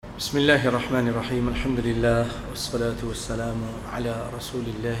بسم اللہ الرحمن الرحیم الحمد للہ والصلاة والسلام علی رسول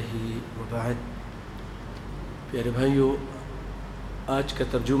اللہ وبعد۔ پیارے بھائیو، آج کا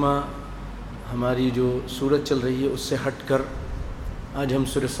ترجمہ ہماری جو سورت چل رہی ہے اس سے ہٹ کر آج ہم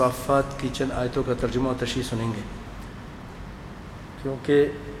سورہ صافات کی چند آیتوں کا ترجمہ و تشریح سنیں گے، کیونکہ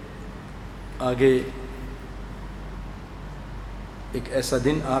آگے ایک ایسا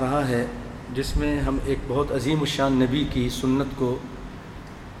دن آ رہا ہے جس میں ہم ایک بہت عظیم الشان نبی کی سنت کو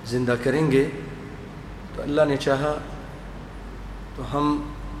زندہ کریں گے۔ تو اللہ نے چاہا تو ہم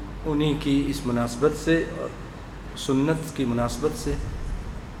انہی کی اس مناسبت سے اور سنت کی مناسبت سے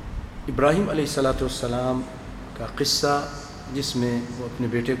ابراہیم علیہ السلام کا قصہ، جس میں وہ اپنے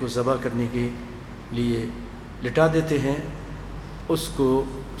بیٹے کو ذبح کرنے کے لیے لٹا دیتے ہیں، اس کو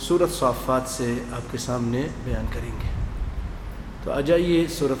سورۃ صافات سے آپ کے سامنے بیان کریں گے۔ تو آ جائیے،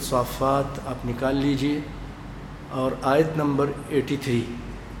 سورۃ صافات آپ نکال لیجئے اور آیت نمبر 83،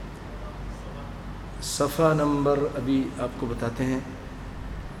 صفحہ نمبر ابھی آپ کو بتاتے ہیں،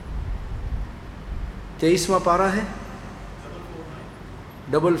 23واں پارہ ہے،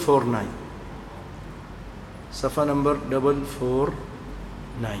 449، صفحہ نمبر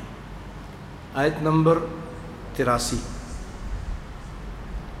 449، آیت نمبر 83۔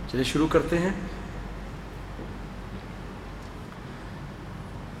 چلیے شروع کرتے ہیں۔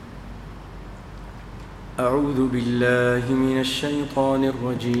 اعوذ باللہ من الشیطان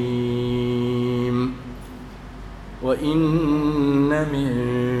الرجیم وَإِنَّ مِن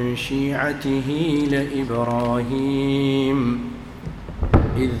شِيعَتِهِ لَإِبْرَاهِيمَ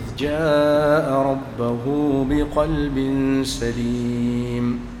إِذْ جَاءَ رَبَّهُ بِقَلْبٍ سَلِيمٍ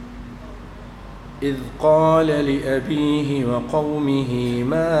إِذْ قَالَ لِأَبِيهِ وَقَوْمِهِ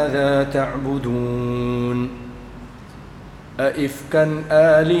مَاذَا تَعْبُدُونَ أَإِفْكًا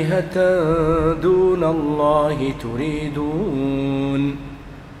آلِهَةً دُونَ اللَّهِ تُرِيدُونَ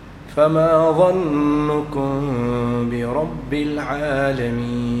فَمَا ظَنُّكُمْ بِرَبِّ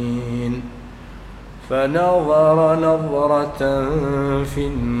الْعَالَمِينَ فَنَظَرَ نَظْرَةً فِي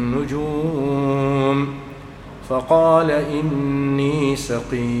النُّجُومِ فَقَالَ إِنِّي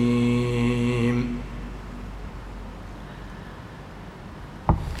سَقِيمٌ۔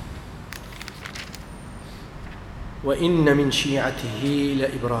 وَإِنَّ مِن شِيعَتِهِ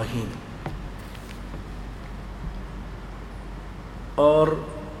لَإِبْرَاهِيمَ، اور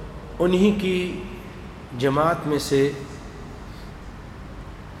انہی کی جماعت میں سے،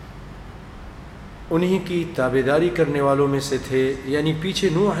 انہی کی تابعداری کرنے والوں میں سے تھے، یعنی پیچھے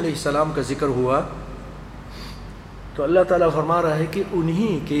نوح علیہ السلام کا ذکر ہوا تو اللہ تعالیٰ فرما رہا ہے کہ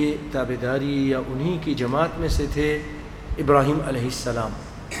انہی کے تابعداری یا انہی کی جماعت میں سے تھے ابراہیم علیہ السلام۔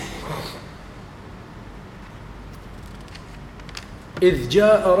 اذ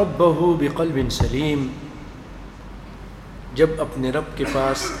جاء ربہ بقلب سلیم، جب اپنے رب کے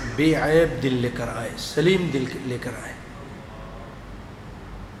پاس بے عیب دل لے کر آئے، سلیم دل لے کر آئے۔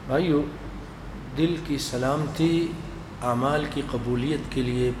 بھائیو، دل کی سلامتی اعمال کی قبولیت کے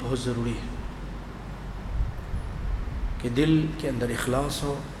لیے بہت ضروری ہے کہ دل کے اندر اخلاص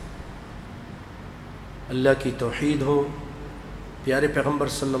ہو، اللہ کی توحید ہو، پیارے پیغمبر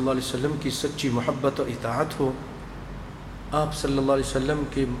صلی اللہ علیہ وسلم کی سچی محبت اور اطاعت ہو، آپ صلی اللہ علیہ وسلم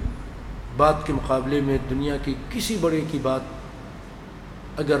کے بات کے مقابلے میں دنیا کی کسی بڑے کی بات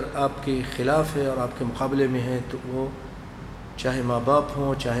اگر آپ کے خلاف ہے اور آپ کے مقابلے میں ہے تو وہ چاہے ماں باپ ہوں،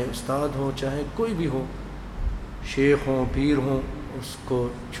 چاہے استاد ہوں، چاہے کوئی بھی ہو، شیخ ہوں، پیر ہوں، اس کو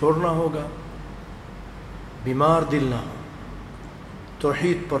چھوڑنا ہوگا۔ بیمار دل نہ ہو،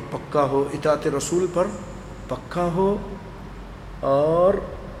 توحید پر پکا ہو، اطاعت رسول پر پکا ہو، اور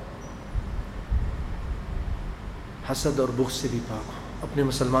حسد اور بغض سے بھی پاک ہو، اپنے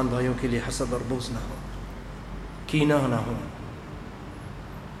مسلمان بھائیوں کے لیے حسد اور بغض نہ ہو، کینہ نہ ہو۔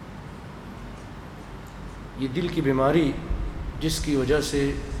 یہ دل کی بیماری جس کی وجہ سے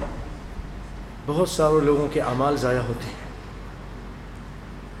بہت سارے لوگوں کے اعمال ضائع ہوتے ہیں،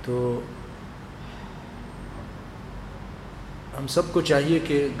 تو ہم سب کو چاہیے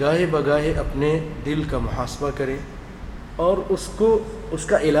کہ گاہے بگاہے اپنے دل کا محاسبہ کریں اور اس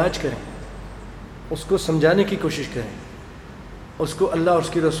کا علاج کریں، اس کو سمجھانے کی کوشش کریں، اس کو اللہ اور اس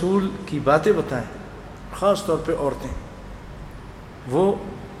کے رسول کی باتیں بتائیں۔ خاص طور پہ عورتیں، وہ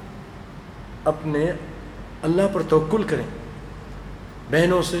اپنے اللہ پر توکل کریں۔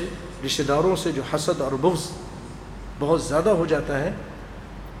 بہنوں سے، رشتہ داروں سے جو حسد اور بغض بہت زیادہ ہو جاتا ہے،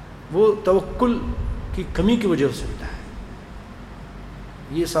 وہ توکل کی کمی کی وجہ سے ہوتا ہے۔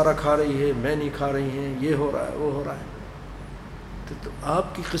 یہ سارا کھا رہی ہے، میں نہیں کھا رہی ہیں، یہ ہو رہا ہے، وہ ہو رہا ہے، تو آپ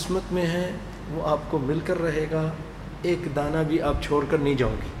کی قسمت میں ہے، وہ آپ کو مل کر رہے گا، ایک دانہ بھی آپ چھوڑ کر نہیں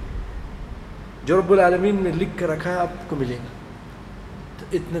جاؤ گی۔ جو رب العالمین نے لکھ کر رکھا ہے آپ کو ملے گا۔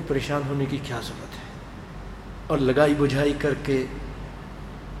 تو اتنے پریشان ہونے کی کیا ضرورت ہے؟ اور لگائی بجھائی کر کے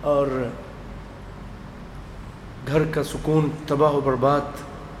اور گھر کا سکون تباہ و برباد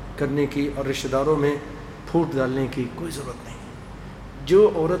کرنے کی اور رشتہ داروں میں پھوٹ ڈالنے کی کوئی ضرورت نہیں۔ جو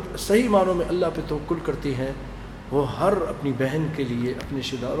عورت صحیح معنوں میں اللہ پہ توکل کرتی ہے وہ ہر اپنی بہن کے لیے، اپنے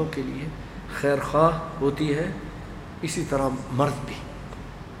رشتہ داروں کے لیے خیر خواہ ہوتی ہے، اسی طرح مرد بھی۔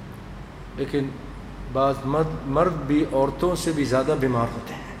 لیکن بعض مرد بھی عورتوں سے بھی زیادہ بیمار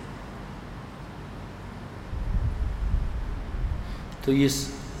ہوتے ہیں۔ تو یہ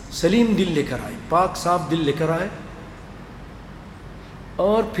سلیم دل لے کر آئے، پاک صاف دل لے کر آئے،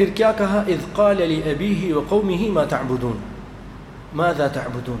 اور پھر کیا کہا؟ اذ قال لأبیہ وقومہ ما تعبدون ماذا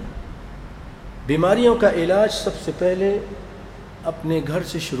تعبدون۔ بیماریوں کا علاج سب سے پہلے اپنے گھر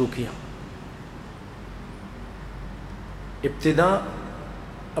سے شروع کیا، ابتدا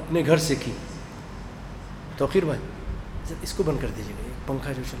اپنے گھر سے کی۔ توقیر بھائی اس کو بند کر دیجیے گا، یہ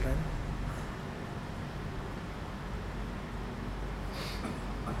پنکھا جو چل رہا ہے نا۔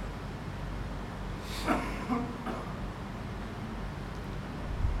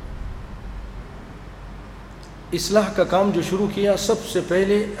 اصلاح کا کام جو شروع کیا سب سے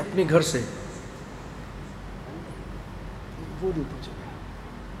پہلے اپنے گھر سے۔ وہ جو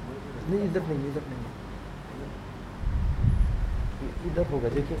نہیں، ادھر نہیں، ادھر نہیں، ادھر ہوگا،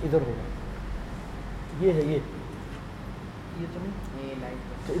 دیکھیں ادھر ہوگا، یہ ہے، یہ تو نہیں،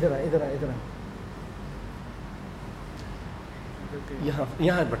 تو ادھر آئے، ادھر آئے، ادھر آئے،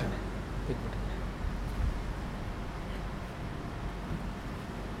 یہاں بٹن ہے، ایک بٹن۔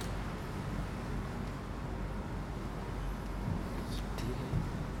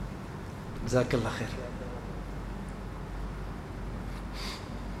 جزاک اللہ خیر۔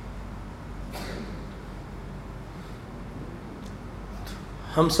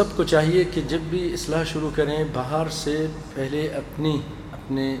 ہم سب کو چاہیے کہ جب بھی اصلاح شروع کریں باہر سے پہلے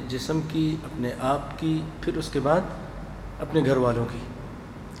اپنے جسم کی، اپنے آپ کی، پھر اس کے بعد اپنے گھر والوں کی،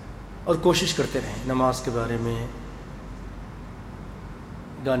 اور کوشش کرتے رہیں نماز کے بارے میں،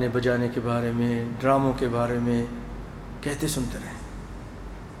 گانے بجانے کے بارے میں، ڈراموں کے بارے میں کہتے سنتے رہیں۔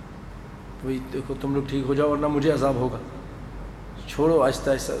 وہی دیکھو تم لوگ ٹھیک ہو جاؤ ورنہ مجھے عذاب ہوگا۔ چھوڑو، آہستہ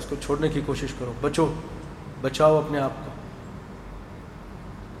آہستہ اس کو چھوڑنے کی کوشش کرو، بچاؤ اپنے آپ کو۔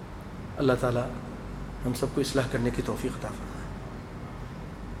 اللہ تعالیٰ ہم سب کو اصلاح کرنے کی توفیق عطا فرمائے۔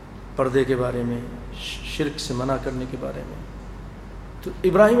 پردے کے بارے میں، شرک سے منع کرنے کے بارے میں، تو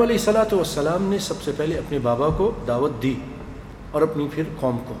ابراہیم علیہ السلام نے سب سے پہلے اپنے بابا کو دعوت دی اور اپنی پھر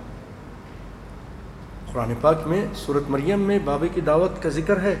قوم کو۔ قرآن پاک میں سورۃ مریم میں بابے کی دعوت کا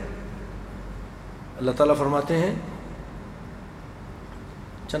ذکر ہے۔ اللہ تعالیٰ فرماتے ہیں،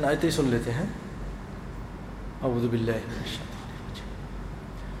 چند آیتیں سن لیتے ہیں۔ اعوذ باللہ من الشیطان الرجیم۔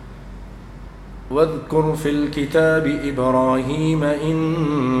 واذکر فی الکتاب ابراہیم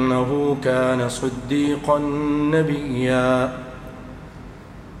انہ کان صدیقا نبیا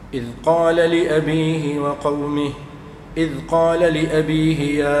اذ قال لأبیہ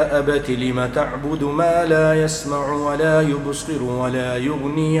یا ابت لم تعبد ما لا يسمع ولا يبصر ولا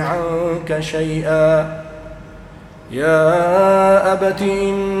يغني عنك شيئا يا ابت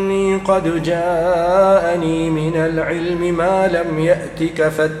إني قد جاءني من العلم ما لم يأتك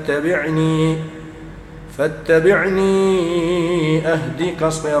فاتبعني أهدك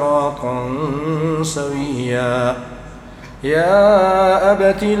صراطا سويا يا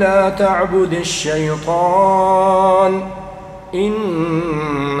أبت لا تعبد الشيطان إن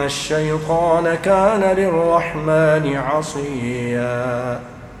الشيطان كان للرحمن عصيا۔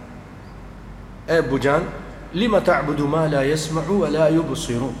 اے ابو جان، لم تعبد ما لا يسمع ولا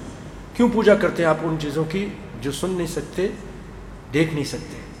يبصر، کیوں پوجا کرتے ہیں آپ ان چیزوں کی جو سن نہیں سکتے، دیکھ نہیں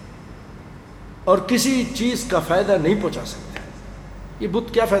سکتے، اور کسی چیز کا فائدہ نہیں پہنچا سکتے؟ یہ بت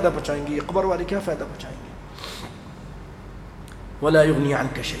کیا فائدہ پہنچائیں گے؟ یہ قبر والے کیا فائدہ پہنچائیں گے؟ ولا یغنی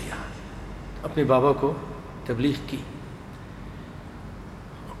عنک شیئا، اپنے بابا کو تبلیغ کی،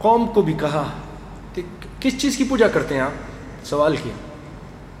 قوم کو بھی کہا کہ کس چیز کی پوجا کرتے ہیں آپ؟ سوال کیا،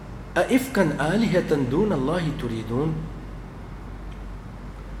 اَإِفْكًا آلِهَةً دُونَ اللَّهِ تُرِيدُونَ،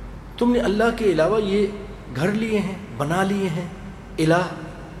 تم نے اللہ کے علاوہ یہ گھر لیے ہیں، بنا لیے ہیں الہ؟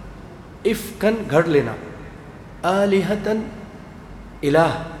 افکن گھر لینا، آلِهَةً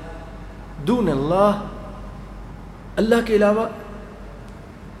الہ، دون اللہ اللہ کے علاوہ،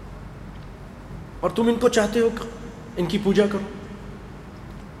 اور تم ان کو چاہتے ہو ان کی پوجا کرو۔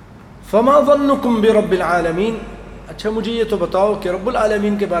 فما ظنکم برب العالمین، اچھا مجھے یہ تو بتاؤ کہ رب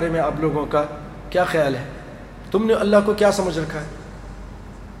العالمین کے بارے میں آپ لوگوں کا کیا خیال ہے؟ تم نے اللہ کو کیا سمجھ رکھا ہے؟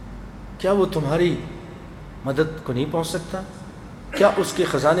 کیا وہ تمہاری مدد کو نہیں پہنچ سکتا؟ کیا اس کے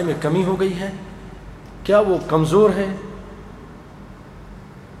خزانے میں کمی ہو گئی ہے؟ کیا وہ کمزور ہے؟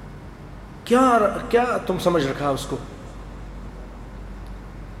 کیا تم سمجھ رکھا اس کو؟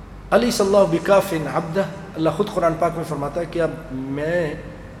 علی صلی اللہ بکاف عبدہ، اللہ خود قرآن پاک میں فرماتا ہے کہ اب میں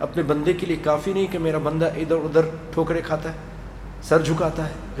اپنے بندے کے لیے کافی نہیں کہ میرا بندہ ادھر ادھر ٹھوکریں کھاتا ہے، سر جھکاتا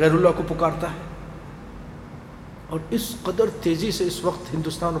ہے، غیر اللہ کو پکارتا ہے. اور اس قدر تیزی سے اس وقت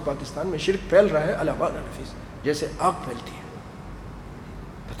ہندوستان اور پاکستان میں شرک پھیل رہا ہے اللہ نفیس، جیسے آگ پھیلتی ہے.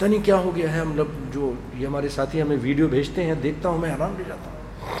 پتہ نہیں کیا ہو گیا ہے. ہم لوگ جو یہ ہمارے ساتھی ہمیں ویڈیو بھیجتے ہیں، دیکھتا ہوں میں حیران رہ جاتا ہوں.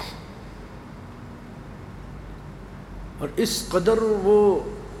 اور اس قدر وہ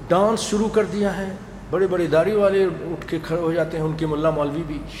ڈانس شروع کر دیا ہے، بڑے بڑے داڑھی والے اٹھ کے کھڑے ہو جاتے ہیں، ان کے ملا مولوی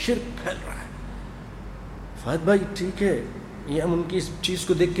بھی. شرک پھیل رہا ہے. فہد بھائی ٹھیک ہے، یہ ہم ان کی اس چیز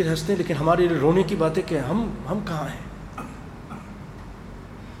کو دیکھ کے ہنستے ہیں، لیکن ہمارے لیے رونے کی بات ہے کہ ہم کہاں ہیں؟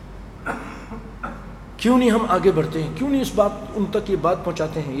 کیوں نہیں ہم آگے بڑھتے ہیں؟ کیوں نہیں اس بات ان تک یہ بات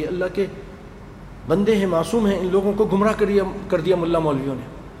پہنچاتے ہیں؟ یہ اللہ کے بندے ہیں، معصوم ہیں. ان لوگوں کو گمراہ کر دیا ملا مولویوں نے،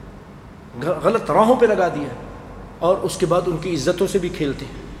 غلط راہوں پہ لگا دیا، اور اس کے بعد ان کی عزتوں سے بھی کھیلتے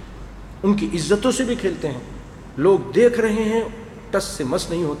ہیں. ان کی عزتوں سے بھی کھیلتے ہیں. لوگ دیکھ رہے ہیں، ٹس سے مس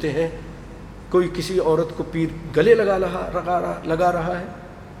نہیں ہوتے ہیں. کوئی کسی عورت کو پیر گلے لگا رہا ہے.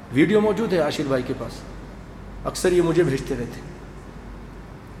 ویڈیو موجود ہے عاشر بھائی کے پاس، اکثر یہ مجھے بھیجتے رہتے.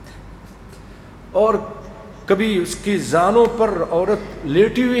 اور کبھی اس کی زانوں پر عورت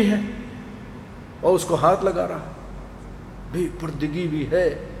لیٹی ہوئی ہے اور اس کو ہاتھ لگا رہا. بے پردگی بھی ہے،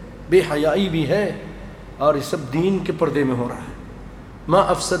 بے حیائی بھی ہے، اور یہ سب دین کے پردے میں ہو رہا ہے. ما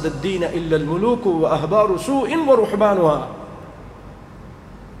افسد الدین الا الملوک واحبار سوء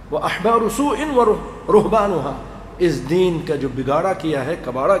ورهبانها. اس دین کا جو بگاڑا کیا ہے،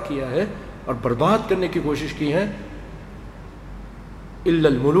 کباڑا کیا ہے اور برباد کرنے کی کوشش کی ہے، الا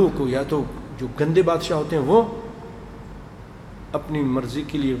الملوک، یا تو جو گندے بادشاہ ہوتے ہیں وہ اپنی مرضی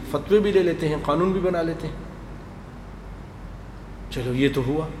کے لیے فتوے بھی لے لیتے ہیں، قانون بھی بنا لیتے ہیں. چلو یہ تو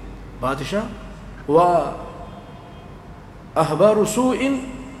ہوا بادشاہ. و احبار سوء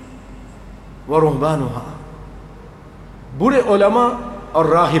ورهبانها، برے علماء اور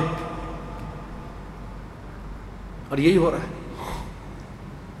راہب. اور یہی ہو رہا ہے.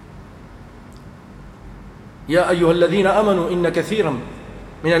 یا ایھا الذین آمنوا ان کثیرا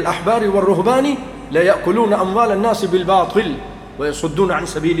من الاحبار والرهبان لا یأکلون اموال الناس بالباطل ویصدون عن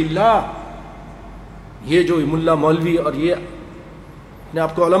سبیل اللہ. یہ جو ملا مولوی اور یہ اپنے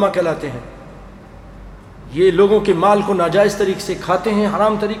آپ کو علماء کہلاتے ہیں، یہ لوگوں کے مال کو ناجائز طریقے سے کھاتے ہیں،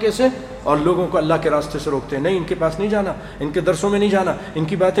 حرام طریقے سے، اور لوگوں کو اللہ کے راستے سے روکتے ہیں. نہیں، ان کے پاس نہیں جانا، ان کے درسوں میں نہیں جانا، ان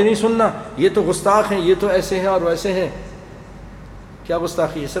کی باتیں نہیں سننا، یہ تو گستاخ ہیں، یہ تو ایسے ہیں اور ویسے ہیں. کیا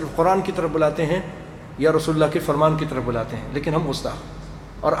گستاخی ہے؟ صرف قرآن کی طرف بلاتے ہیں یا رسول اللہ کے فرمان کی طرف بلاتے ہیں، لیکن ہم گستاخ.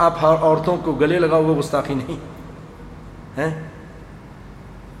 اور آپ عورتوں کو گلے لگاؤ، وہ گستاخی نہیں ہے.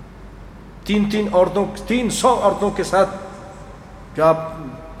 300 عورتوں کے ساتھ جو آپ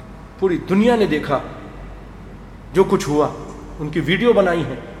پوری دنیا نے دیکھا جو کچھ ہوا، ان کی ویڈیو بنائی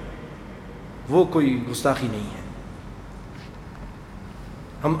ہے، وہ کوئی گستاخی نہیں ہے.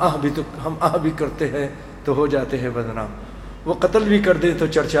 ہم آہ بھی کرتے ہیں تو ہو جاتے ہیں بدنام، وہ قتل بھی کر دے تو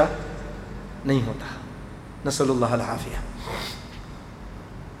چرچا نہیں ہوتا. نسأل اللہ العافیہ.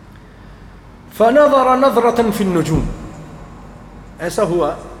 فنظر نظرة في النجوم. ایسا ہوا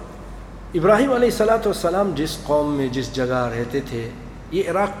ابراہیم علیہ السلام جس قوم میں جس جگہ رہتے تھے، یہ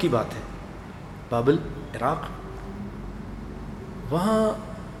عراق کی بات ہے، بابل عراق. وہاں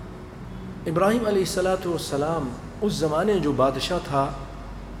ابراہیم علیہ السلام اس زمانے جو بادشاہ تھا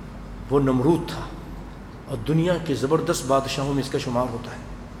وہ نمرود تھا، اور دنیا کے زبردست بادشاہوں میں اس کا شمار ہوتا ہے.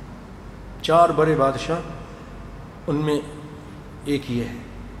 4 بڑے بادشاہ، ان میں ایک یہ ہے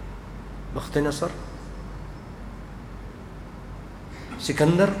بخت نصر،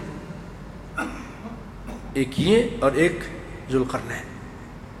 سکندر، ایک یہ اور ایک ذوالقرنین.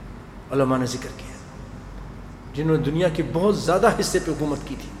 علماء نے ذکر کیا جنہوں نے دنیا کے بہت زیادہ حصے پہ حکومت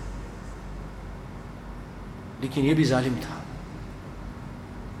کی تھی، لیکن یہ بھی ظالم تھا.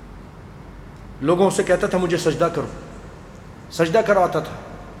 لوگوں سے کہتا تھا مجھے سجدہ کرو، سجدہ کرواتا تھا.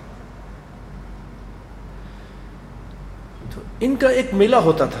 تو ان کا ایک میلہ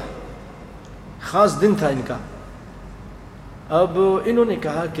ہوتا تھا، خاص دن تھا ان کا. اب انہوں نے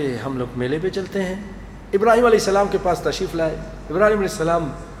کہا کہ ہم لوگ میلے پہ چلتے ہیں. ابراہیم علیہ السلام کے پاس تشریف لائے. ابراہیم علیہ السلام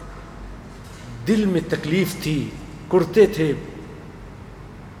دل میں تکلیف تھی، کرتے تھے،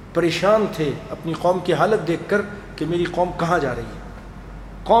 پریشان تھے اپنی قوم کی حالت دیکھ کر کہ میری قوم کہاں جا رہی ہے.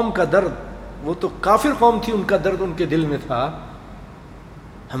 قوم کا درد، وہ تو کافر قوم تھی، ان کا درد ان کے دل میں تھا.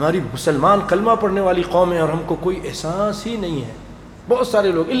 ہماری مسلمان کلمہ پڑھنے والی قوم ہے اور ہم کو کوئی احساس ہی نہیں ہے. بہت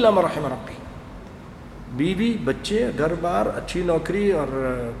سارے لوگ الا من رحم ربی، بیوی بچے، گھر بار، اچھی نوکری اور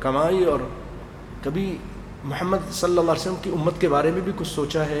کمائی، اور کبھی محمد صلی اللہ علیہ وسلم کی امت کے بارے میں بھی کچھ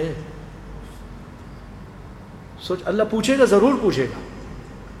سوچا ہے؟ سوچ, اللہ پوچھے گا, ضرور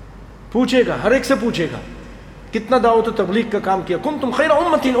پوچھے گا, ہر ایک سے پوچھے گا کتنا دعوت و تبلیغ کا کام کیا. کنتم خیر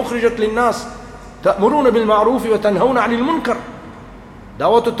امۃ اخرجت للناس تأمرون بالمعروف وتنہون عن المنکر.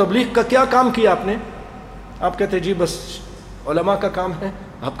 دعوت و تبلیغ کا کیا کام کیا آپ نے؟ آپ کہتے جی بس علماء کا کام ہے,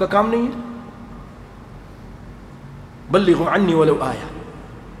 آپ کا کام نہیں ہے. بلغوا عنی ولو آیہ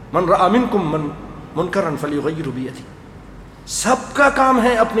من رأى منکم منکرا فلیغیرہ بیدہ. سب کا کام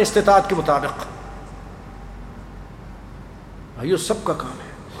ہے اپنے استطاعت کے مطابق. بھائیو سب کا کام ہے.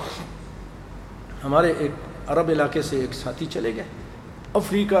 ہمارے ایک عرب علاقے سے ایک ساتھی چلے گئے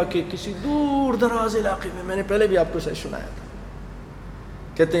افریقہ کے کسی دور دراز علاقے میں نے پہلے بھی آپ کو سنایا تھا.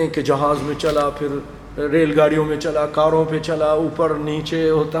 کہتے ہیں کہ جہاز میں چلا, پھر ریل گاڑیوں میں چلا, کاروں پہ چلا, اوپر نیچے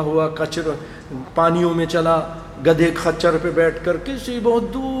ہوتا ہوا کچر پانیوں میں چلا, گدھے خچر پہ بیٹھ کر کسی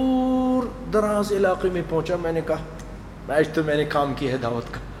بہت دور دراز علاقے میں پہنچا. میں نے کہا آج تو میں نے کام کیا ہے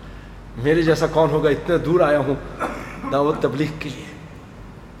دعوت کا, میرے جیسا کون ہوگا, اتنا دور آیا ہوں دعوت تبلیغ کے لیے.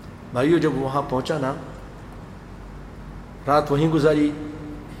 بھائیو جب وہاں پہنچا نا, رات وہیں گزاری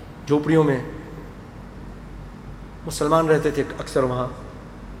جھوپڑیوں میں, مسلمان رہتے تھے اکثر وہاں.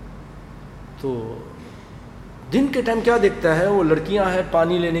 تو دن کے ٹائم کیا دیکھتا ہے, وہ لڑکیاں ہیں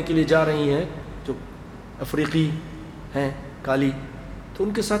پانی لینے کے لیے جا رہی ہیں جو افریقی ہیں کالی, تو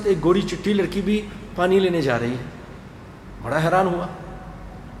ان کے ساتھ ایک گوری چٹی لڑکی بھی پانی لینے جا رہی ہے. بڑا حیران ہوا,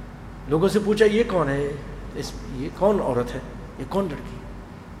 لوگوں سے پوچھا یہ کون ہے, یہ کون عورت ہے, یہ کون لڑکی؟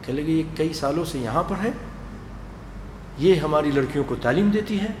 کہنے لگے یہ کئی سالوں سے یہاں پر ہے, یہ ہماری لڑکیوں کو تعلیم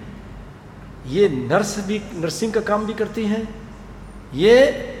دیتی ہے, یہ نرسنگ کا کام بھی کرتی ہیں, یہ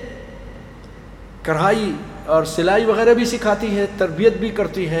کڑھائی اور سلائی وغیرہ بھی سکھاتی ہے, تربیت بھی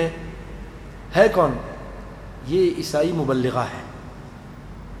کرتی ہے. ہے کون؟ یہ عیسائی مبلغہ ہے.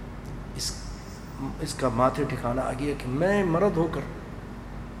 اس کا ماتھے ٹھکانا آ گیا کہ میں مرد ہو کر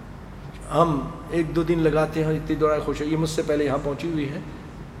ہم 1-2 دن لگاتے ہیں, اتنی دورائے خوش ہے, یہ مجھ سے پہلے یہاں پہنچی ہوئی ہے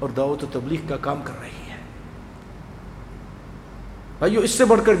اور دعوت و تبلیغ کا کام کر رہی ہے. بھائیو اس سے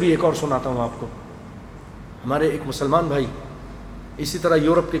بڑھ کر بھی ایک اور سناتا ہوں آپ کو. ہمارے ایک مسلمان بھائی اسی طرح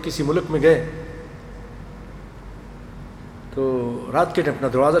یورپ کے کسی ملک میں گئے, تو رات کے ٹائم اپنا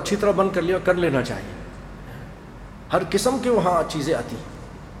دروازہ اچھی طرح بند کر لینا چاہیے. ہر قسم کے وہاں چیزیں آتی ہیں,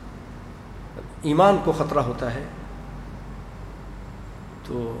 ایمان کو خطرہ ہوتا ہے.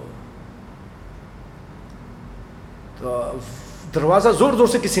 تو دروازہ زور زور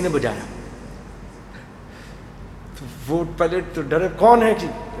سے کسی نے بجایا. تو وہ پہلے تو ڈرے, کون ہے؟ کہ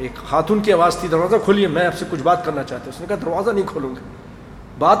ایک خاتون کی آواز تھی, دروازہ کھولیے, میں آپ سے کچھ بات کرنا چاہتا ہوں. اس نے کہا دروازہ نہیں کھولوں گا,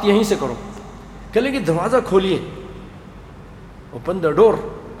 بات یہیں سے کرو. کہہ لیں کہ دروازہ کھولیے, اوپن دا ڈور.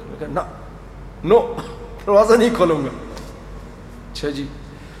 نو, دروازہ نہیں کھولوں گا. اچھا جی.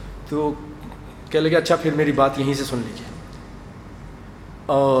 تو کہہ لگے اچھا پھر میری بات یہیں سے سن لیجیے.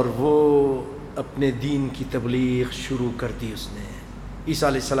 اور وہ اپنے دین کی تبلیغ شروع کر دی اس نے. عیسیٰ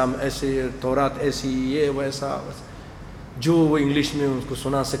علیہ السلام ایسے, تورات ایسی, یہ ویسا, جو وہ انگلش میں اس کو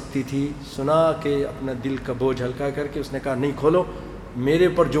سنا سکتی تھی سنا کے اپنا دل کا بوجھ ہلکا کر کے اس نے کہا نہیں کھولو, میرے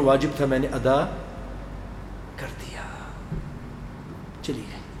پر جو واجب تھا میں نے ادا کر دیا. چلی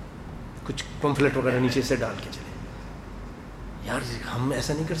گئی, کچھ پمفلٹ وغیرہ نیچے سے ڈال کے چلے. یار ہم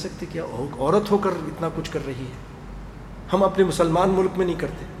ایسا نہیں کر سکتے کیا؟ عورت ہو کر اتنا کچھ کر رہی ہے, ہم اپنے مسلمان ملک میں نہیں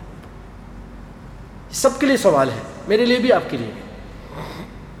کرتے. سب کے لیے سوال ہے, میرے لیے بھی, آپ کے لیے بھی.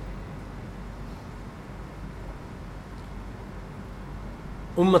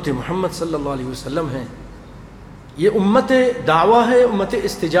 امت محمد صلی اللہ علیہ وسلم ہے, یہ امت دعویٰ ہے, امت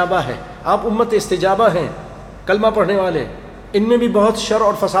استجابہ ہے. آپ امت استجابہ ہیں, کلمہ پڑھنے والے. ان میں بھی بہت شر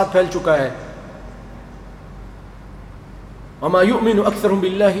اور فساد پھیل چکا ہے. وما یؤمن اکثرهم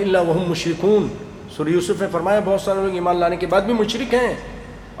باللہ الا وهم مشرکون. سورہ یوسف میں فرمایا بہت سارے لوگ ایمان لانے کے بعد بھی مشرک ہیں.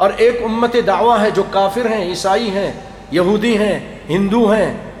 اور ایک امت دعویٰ ہے جو کافر ہیں, عیسائی ہیں, یہودی ہیں, ہندو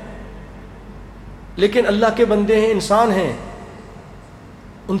ہیں, لیکن اللہ کے بندے ہیں, انسان ہیں.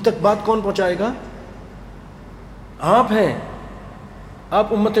 ان تک بات کون پہنچائے گا؟ آپ ہیں.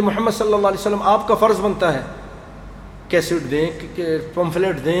 آپ امت محمد صلی اللہ علیہ وسلم, آپ کا فرض بنتا ہے کیسٹ دیں,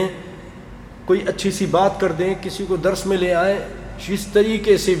 پمفلیٹ دیں, کوئی اچھی سی بات کر دیں, کسی کو درس میں لے آئیں, جس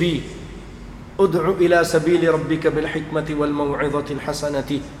طریقے سے بھی. ادع الى سبیل ربک بالحکمت والموعظۃ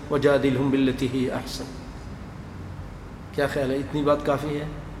الحسنۃ وجادلہم باللتی ہی احسن. کیا خیال ہے, اتنی بات کافی ہے؟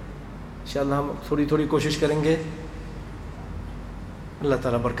 انشاءاللہ ہم تھوڑی تھوڑی کوشش کریں گے. اللہ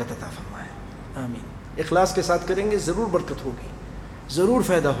تعالیٰ برکت عطا فرمائے, آمین. اخلاص کے ساتھ کریں گے ضرور برکت ہوگی, ضرور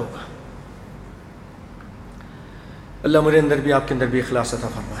فائدہ ہوگا. اللہ میرے اندر بھی آپ کے اندر بھی اخلاص عطا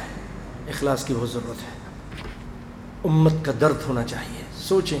فرمائے. اخلاص کی بہت ضرورت ہے. امت کا درد ہونا چاہیے.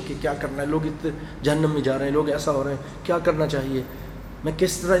 سوچیں کہ کیا کرنا ہے. لوگ جہنم میں جا رہے ہیں, لوگ ایسا ہو رہے ہیں, کیا کرنا چاہیے, میں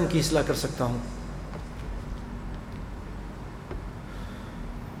کس طرح ان کی اصلاح کر سکتا ہوں.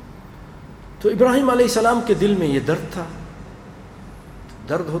 تو ابراہیم علیہ السلام کے دل میں یہ درد تھا.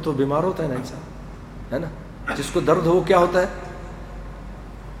 درد ہو تو بیمار ہوتا ہے نا انسان, ہے نا. جس کو درد ہو کیا ہوتا ہے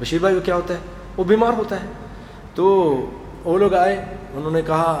بشیر بھائی, وہ کیا ہوتا ہے, وہ بیمار ہوتا ہے. تو وہ لوگ آئے, انہوں نے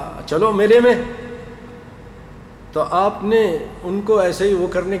کہا چلو میلے میں. تو آپ نے ان کو ایسے ہی وہ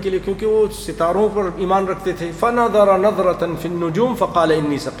کرنے کے لیے, کیونکہ وہ ستاروں پر ایمان رکھتے تھے, فَنَظَرَ نَظْرَةً فِي النُّجُومِ فَقَالَ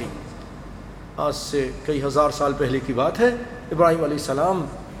إِنِّي سَقِيمٌ. آج سے کئی ہزار سال پہلے کی بات ہے. ابراہیم علیہ السلام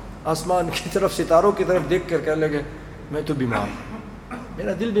آسمان کی طرف, ستاروں کی طرف دیکھ کر کہنے لگے میں تو بیمار ہوں,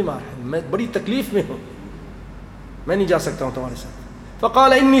 میرا دل بیمار ہے, میں بڑی تکلیف میں ہوں, میں نہیں جا سکتا ہوں تمہارے ساتھ.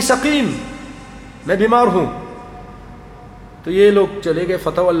 فقال انی سقیم, میں بیمار ہوں. تو یہ لوگ چلے گئے,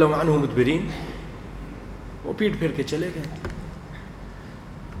 فتولوا عنہ مدبرین, وہ پیٹ پھیر کے چلے گئے.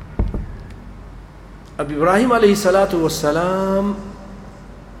 اب ابراہیم علیہ السلام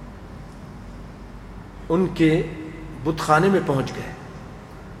ان کے بت خانے میں پہنچ گئے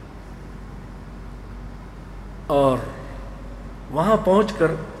اور وہاں پہنچ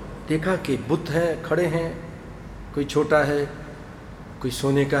کر دیکھا کہ بت ہیں, کھڑے ہیں. کوئی چھوٹا ہے, کوئی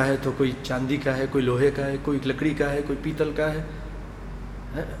سونے کا ہے, تو کوئی چاندی کا ہے, کوئی لوہے کا ہے, کوئی لکڑی کا ہے, کوئی پیتل کا ہے.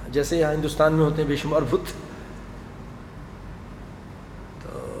 جیسے یہاں ہندوستان میں ہوتے ہیں بے شمار بت, تو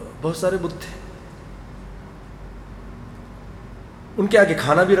بہت سارے بت تھے. ان کے آگے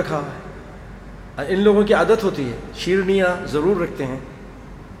کھانا بھی رکھا ہوا ہے. ان لوگوں کی عادت ہوتی ہے, شیرنیاں ضرور رکھتے ہیں.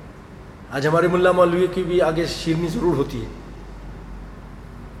 آج ہمارے ملا مولوی کی بھی آگے شیرنی ضرور ہوتی ہے.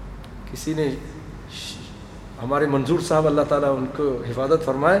 کسی نے, ہمارے منظور صاحب اللہ تعالیٰ ان کو حفاظت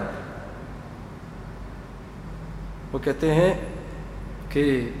فرمائے, وہ کہتے ہیں کہ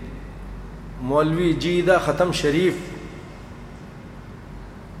مولوی جیدہ ختم شریف,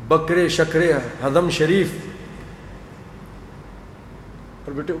 بکرے شکرے ہدم شریف.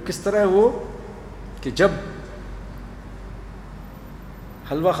 اور بیٹے کس طرح ہے وہ کہ جب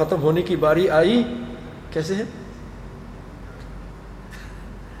حلوہ ختم ہونے کی باری آئی, کیسے ہے,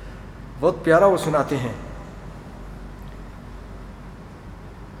 بہت پیارا وہ سناتے ہیں,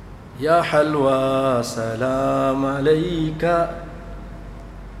 یا حلوہ سلام علیکہ.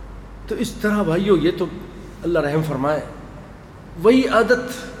 تو اس طرح بھائیو, یہ تو اللہ رحم فرمائے, وہی عادت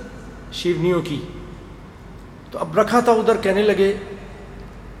شیرنیوں کی. تو اب رکھا تھا ادھر, کہنے لگے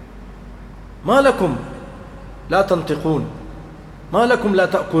ما لکم لا تنطقون ما لکم لا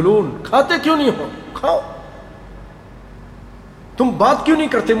تأکلون, کھاتے کیوں نہیں ہو, کھاؤ. تم بات کیوں نہیں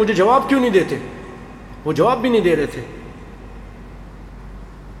کرتے, مجھے جواب کیوں نہیں دیتے. وہ جواب بھی نہیں دے رہے تھے.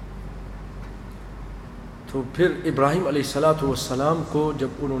 تو پھر ابراہیم علیہ السلام کو جب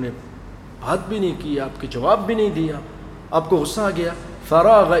انہوں نے بات بھی نہیں کی, آپ کے جواب بھی نہیں دیا, آپ کو غصہ آ گیا.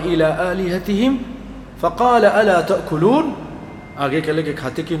 فراغ الی آلہتہم فقال الا تأکلون, آگے کہہ لگے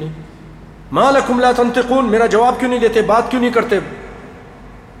کھاتے کیوں نہیں, ما لکم لا تنطقون, میرا جواب کیوں نہیں دیتے, بات کیوں نہیں کرتے.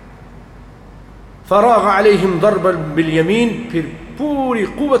 فراغ علیہم ضربا بالیمین, پھر پوری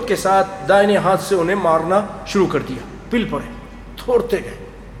قوت کے ساتھ دائنے ہاتھ سے انہیں مارنا شروع کر دیا. پل پڑے, توڑتے گئے.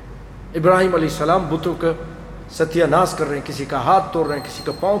 ابراہیم علیہ السلام بتوں کا ستیہ ناش کر رہے ہیں, کسی کا ہاتھ توڑ رہے ہیں, کسی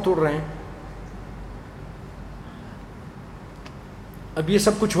کا پاؤں توڑ رہے ہیں. اب یہ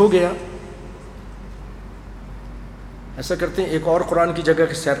سب کچھ ہو گیا. ایسا کرتے ہیں, ایک اور قرآن کی جگہ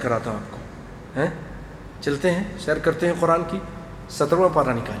کی سیر کراتا ہوں آپ کو, ہیں چلتے ہیں, سیر کرتے ہیں قرآن کی. 17واں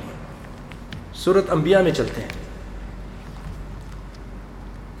پارہ نکالیے, سورۃ انبیاء میں چلتے ہیں.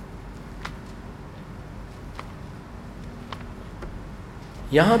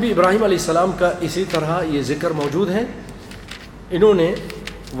 یہاں بھی ابراہیم علیہ السلام کا اسی طرح یہ ذکر موجود ہے. انہوں نے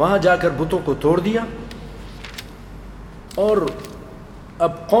وہاں جا کر بتوں کو توڑ دیا, اور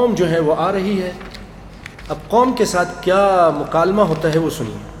اب قوم جو ہے وہ آ رہی ہے. اب قوم کے ساتھ کیا مکالمہ ہوتا ہے وہ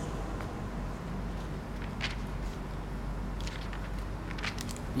سنیے.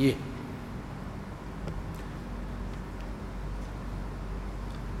 یہ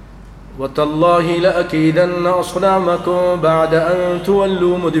وَتَاللَّهِ لَأَكِيدَنَّ أَصْنَامَكُمْ بَعْدَ أَن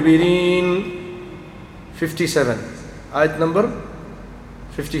تُوَلُّوا مُدْبِرِينَ. 57, آیت نمبر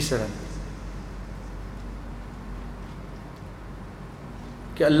 57,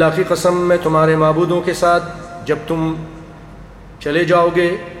 کہ اللہ کی قسم میں تمہارے معبودوں کے ساتھ جب تم چلے جاؤ گے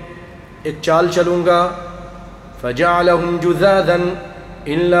ایک چال چلوں گا. فَجَعَلَهُمْ جُذَاذًا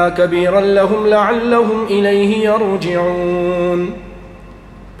إِلَّا كَبِيرًا لَهُمْ لَعَلَّهُمْ إِلَيْهِ يَرْجِعُونَ.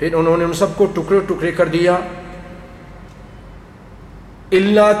 پھر انہوں نے ان سب کو ٹکڑے ٹکڑے کر دیا.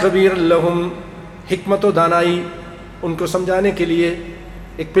 إِلَّا كَبِيرًا لَهُمْ, حکمت و دانائی ان کو سمجھانے کے لیے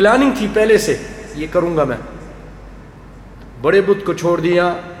ایک پلاننگ تھی پہلے سے, یہ کروں گا میں. بڑے بت کو چھوڑ دیا,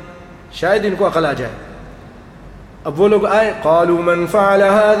 شاید ان کو عقل آ جائے. اب وہ لوگ آئے, قالوا من فعل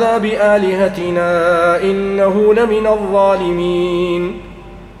هذا بآلهتنا إنه لمن الظالمين.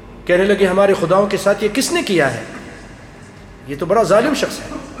 کہنے لگے ہمارے خداؤں کے ساتھ یہ کس نے کیا ہے؟ یہ تو بڑا ظالم شخص ہے.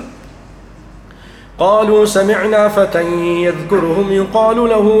 قالوا سمعنا فتى يذكرهم يقال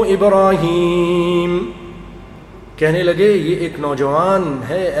له ابراہیم. کہنے لگے یہ ایک نوجوان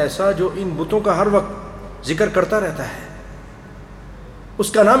ہے ایسا جو ان بتوں کا ہر وقت ذکر کرتا رہتا ہے، اس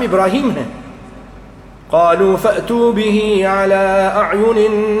کا نام ابراہیم ہے. قالوا فأتوا به على أعين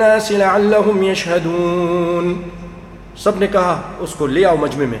الناس لعلهم يشهدون. سب نے کہا اس کو لے آؤ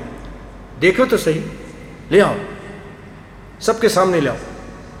مجمع میں، دیکھو تو صحیح، لے آؤ، سب کے سامنے لے آؤ.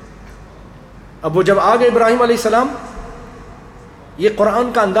 اب وہ جب آ گئے ابراہیم علیہ السلام، یہ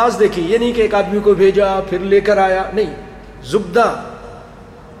قرآن کا انداز دیکھیے، یہ نہیں کہ ایک آدمی کو بھیجا پھر لے کر آیا، نہیں، زبدہ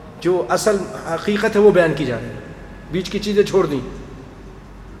جو اصل حقیقت ہے وہ بیان کی جا رہی ہے، بیچ کی چیزیں چھوڑ دیں.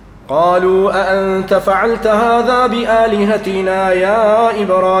 قالوا أأنت فعلت هذا بآلهتنا يا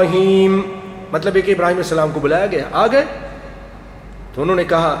إبراهيم. مطلب ہے کہ ابراہیم علیہ السلام کو بلایا گیا، آ گئے تو انہوں نے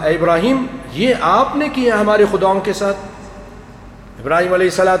کہا اے ابراہیم یہ آپ نے کیا ہمارے خداؤں کے ساتھ؟ ابراہیم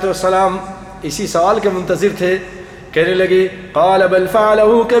علیہ السلام اسی سوال کے منتظر تھے. کہنے لگے قال بل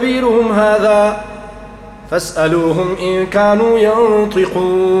فعله كبيرهم هذا فاسألوهم إن كانوا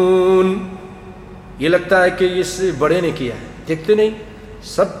ينطقون. یہ لگتا ہے کہ اس سے بڑے نے کیا ہے. دیکھتے نہیں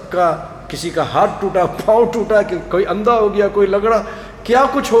سب کا، کسی کا ہاتھ ٹوٹا، پاؤں ٹوٹا، کہ کوئی اندھا ہو گیا، کوئی لگڑا، کیا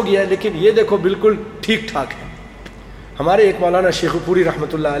کچھ ہو گیا، لیکن یہ دیکھو بالکل ٹھیک ٹھاک ہے. ہمارے ایک مولانا شیخ پوری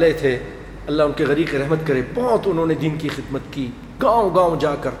رحمۃ اللہ علیہ تھے، اللہ ان کے غریق رحمت کرے، بہت انہوں نے دین کی خدمت کی، گاؤں گاؤں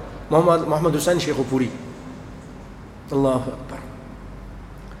جا کر. محمد حسین شیخ پوری، اللہ اکبر.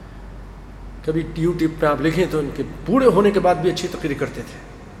 کبھی یوٹیوب پہ آپ لکھیں تو ان کے بوڑھے ہونے کے بعد بھی اچھی تقریر کرتے تھے.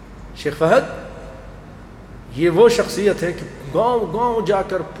 شیخ فہد یہ وہ شخصیت ہے کہ گاؤں گاؤں جا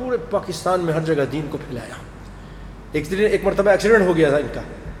کر پورے پاکستان میں ہر جگہ دین کو پھیلایا. ایک مرتبہ ایکسیڈنٹ ہو گیا تھا ان کا،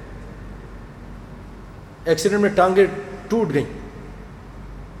 ایکسیڈنٹ میں ٹانگیں ٹوٹ گئیں.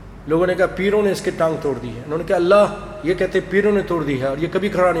 لوگوں نے کہا پیروں نے اس کے ٹانگ توڑ دی ہے. انہوں نے کہا اللہ، یہ کہتے پیروں نے توڑ دی ہے اور یہ کبھی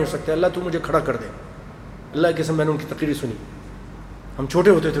کھڑا نہیں ہو سکتا، اللہ تو مجھے کھڑا کر دے. اللہ کی قسم میں نے ان کی تقریر سنی، ہم چھوٹے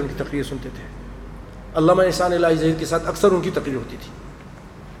ہوتے تھے ان کی تقریر سنتے تھے. علامہ احسان الہی ظہیر کے ساتھ اکثر ان کی تقریر ہوتی تھی.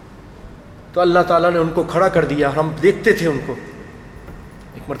 تو اللہ تعالیٰ نے ان کو کھڑا کر دیا، ہم دیکھتے تھے ان کو.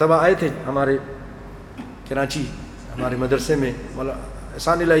 ایک مرتبہ آئے تھے ہمارے کراچی، ہمارے مدرسے میں، مولانا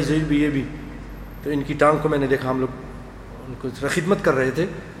احسان الہی ظہیر بھی، یہ بھی. تو ان کی ٹانگ کو میں نے دیکھا، ہم لوگ ان کو خدمت کر رہے تھے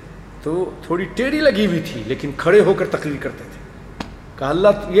تو تھوڑی ٹیڑھی لگی ہوئی تھی لیکن کھڑے ہو کر تقریر کرتے تھے. کہا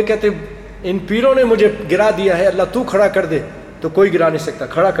اللہ، یہ کہتے ان پیروں نے مجھے گرا دیا ہے، اللہ تو کھڑا کر دے. تو کوئی گرا نہیں سکتا،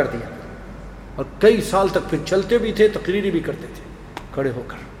 کھڑا کر دیا. اور کئی سال تک پھر چلتے بھی تھے، تقریری بھی کرتے تھے کھڑے ہو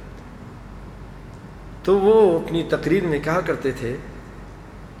کر. تو وہ اپنی تقریر میں کہا کرتے تھے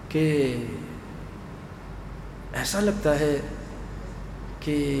کہ ایسا لگتا ہے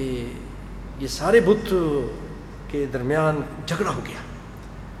کہ یہ سارے بت کے درمیان جھگڑا ہو گیا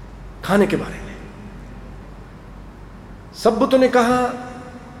کھانے کے بارے میں. سب بتوں نے کہا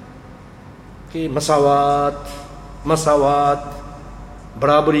کہ مساوات،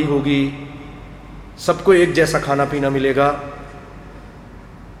 برابری ہوگی، سب کو ایک جیسا کھانا پینا ملے گا.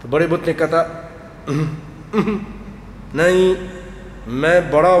 تو بڑے بت نے کہا نہیں، میں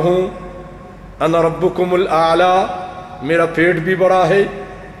بڑا ہوں، انا ربکم الاعلی، میرا پیٹ بھی بڑا ہے،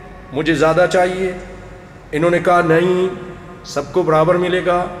 مجھے زیادہ چاہیے. انہوں نے کہا نہیں، سب کو برابر ملے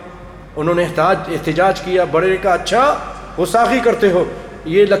گا. انہوں نے احتجاج کیا. بڑے نے کہا اچھا غصاخی کرتے ہو،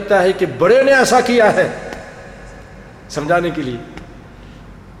 یہ لگتا ہے کہ بڑے نے ایسا کیا ہے، سمجھانے کے لیے.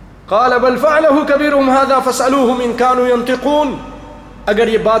 قال بل فعله كبيرهم هذا فاسألوهم إن كانوا ينطقون. اگر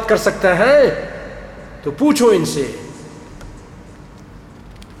یہ بات کر سکتا ہے تو پوچھو ان سے.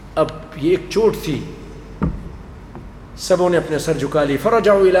 اب یہ ایک چوٹ تھی، سبوں نے اپنے سر جھکا لی.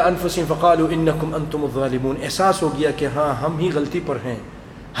 فرجعوا الى انفسهم فقالوا انکم انتم الظالمون. احساس ہو گیا کہ ہاں ہم ہی غلطی پر ہیں،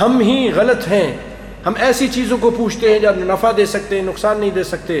 ہم ہی غلط ہیں. ہم ایسی چیزوں کو پوچھتے ہیں جب نہ نفع دے سکتے، نقصان نہیں دے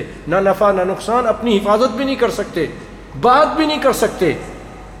سکتے، نہ نفع نہ نقصان، اپنی حفاظت بھی نہیں کر سکتے، بات بھی نہیں کر سکتے.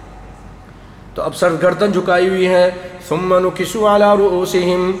 تو اب سر گردن جھکائی ہوئی ہے. ثم نکسوا علی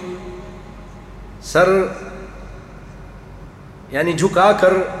رؤوسہم، سر یعنی جھکا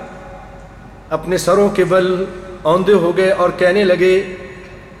کر اپنے سروں کے بل اوندے ہو گئے اور کہنے لگے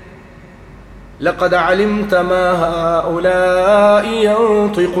لقد علمت ما هؤلاء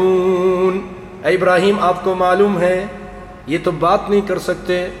ينطقون. اے ابراہیم آپ کو معلوم ہے یہ تو بات نہیں کر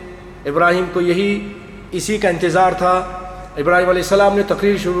سکتے. ابراہیم کو اسی کا انتظار تھا. ابراہیم علیہ السلام نے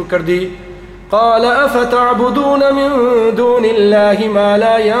تقریر شروع کر دی. قال افتعبدون من دون الله ما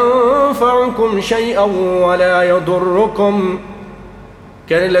لا ينفعكم شيئا ولا يضركم.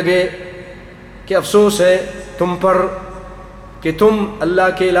 کہنے لگے کہ افسوس ہے تم پر کہ تم اللہ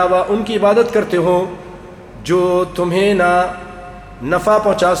کے علاوہ ان کی عبادت کرتے ہو جو تمہیں نہ نفع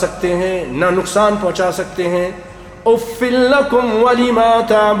پہنچا سکتے ہیں نہ نقصان پہنچا سکتے ہیں. اف لکم ولما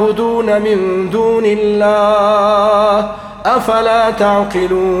تعبدون من دون اللہ افلا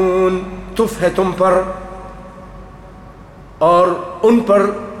تعقلون. تف ہے تم پر اور ان پر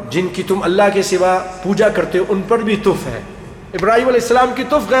جن کی تم اللہ کے سوا پوجا کرتے ہو ان پر بھی تف ہے. ابراہیم علیہ السلام کی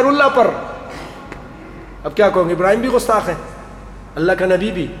تف غیر اللہ پر. اب کیا کہوں گے، ابراہیم بھی گستاخ ہے، اللہ کا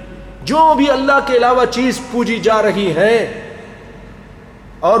نبی بھی. جو بھی اللہ کے علاوہ چیز پوجی جا رہی ہے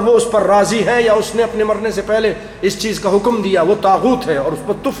اور وہ اس پر راضی ہے یا اس نے اپنے مرنے سے پہلے اس چیز کا حکم دیا، وہ طاغوت ہے اور اس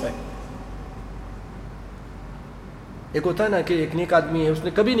پر تف ہے. ایک ہوتا ہے نا کہ ایک نیک آدمی ہے، اس نے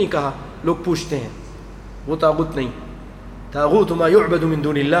کبھی نہیں کہا، لوگ پوچھتے ہیں، وہ طاغوت نہیں. طاغوت ما یعبد من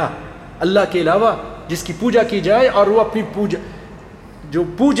دون اللہ، اللہ کے علاوہ جس کی پوجا کی جائے اور وہ اپنی پوجا جو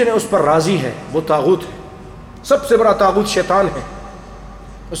پوجنے اس پر راضی ہے، وہ طاغوت ہے. سب سے بڑا طاغوت شیطان ہے،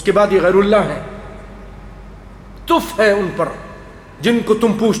 اس کے بعد یہ غیر اللہ ہے. تف ہے ان پر جن کو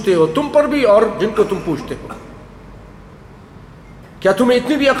تم پوچھتے ہو، تم پر بھی اور جن کو تم پوچھتے ہو. کیا تمہیں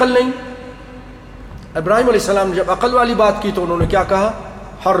اتنی بھی عقل نہیں؟ ابراہیم علیہ السلام نے جب عقل والی بات کی تو انہوں نے کیا کہا؟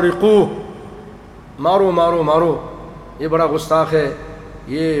 حرقوہ، مارو مارو مارو. یہ بڑا گستاخ ہے،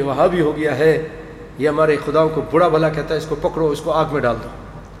 یہ وہابی ہو گیا ہے، یہ ہمارے خداؤں کو برا بھلا کہتا ہے، اس کو پکڑو، اس کو آگ میں ڈال دو.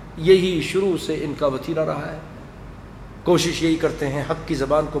 یہی شروع سے ان کا وتیرہ رہا ہے. کوشش یہی کرتے ہیں حق کی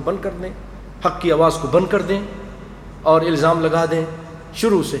زبان کو بند کر دیں، حق کی آواز کو بند کر دیں اور الزام لگا دیں.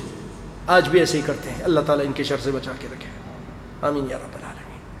 شروع سے آج بھی ایسے ہی کرتے ہیں. اللہ تعالیٰ ان کے شر سے بچا کے رکھے. آمین یا رب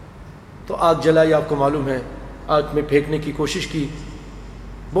العالمین. تو آگ جلائی، آپ کو معلوم ہے، آگ میں پھینکنے کی کوشش کی،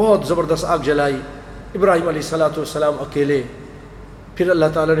 بہت زبردست آگ جلائی. ابراہیم علیہ السلام اکیلے. پھر اللہ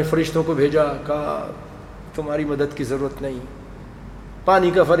تعالیٰ نے فرشتوں کو بھیجا، کہا تمہاری مدد کی ضرورت نہیں،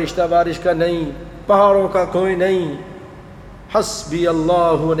 پانی کا فرشتہ، بارش کا نہیں، پہاڑوں کا کوئی نہیں. حسبی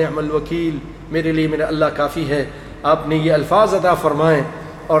اللہ و نعم الوکیل، میرے لیے میرا اللہ کافی ہے. آپ نے یہ الفاظ ادا فرمائے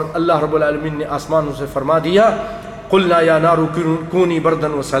اور اللہ رب العالمین نے آسمانوں سے فرما دیا، قلنا یا نار کونی بردا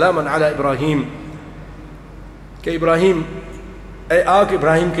وسلاما علی ابراہیم، کہ ابراہیم، اے آگ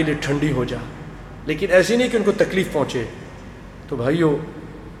ابراہیم کے لیے ٹھنڈی ہو جا. لیکن ایسی نہیں کہ ان کو تکلیف پہنچے. تو بھائیو،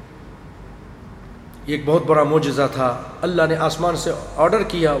 یہ ایک بہت بڑا معجزہ تھا. اللہ نے آسمان سے آرڈر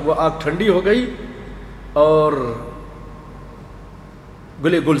کیا، وہ آگ ٹھنڈی ہو گئی اور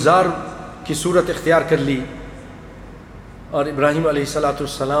گلے گلزار کی صورت اختیار کر لی، اور ابراہیم علیہ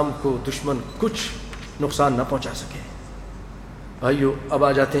السلام کو دشمن کچھ نقصان نہ پہنچا سکے. بھائیو، اب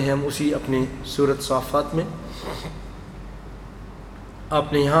آ جاتے ہیں ہم اسی اپنی سورت صافات میں.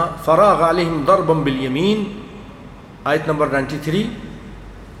 آپ نے یہاں فراغ علیہم ضربا بالیمین، آیت نمبر 93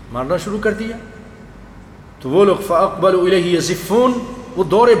 مارنا شروع کر دیا. تو وہ لوگ فاقبلوا الیہ یزفون، وہ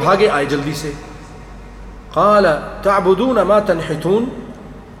دوڑے بھاگے آئے جلدی سے. قال تعبدون ما تنحتون،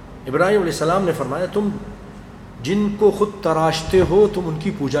 ابراہیم علیہ السلام نے فرمایا تم جن کو خود تراشتے ہو تم ان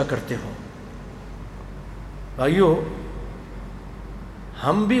کی پوجا کرتے ہو. بھائیو،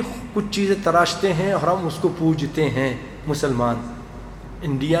 ہم بھی کچھ چیزیں تراشتے ہیں اور ہم اس کو پوجتے ہیں. مسلمان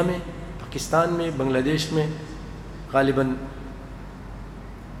انڈیا میں، پاکستان میں، بنگلہ دیش میں، غالباً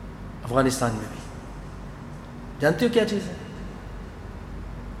افغانستان میں بھی. جانتے ہو کیا چیز ہے؟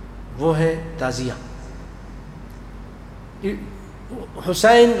 وہ ہے تعزیہ.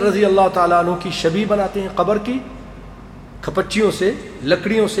 حسین رضی اللہ تعالیٰ عنہ کی شبیہ بناتے ہیں قبر کی، کھپچیوں سے،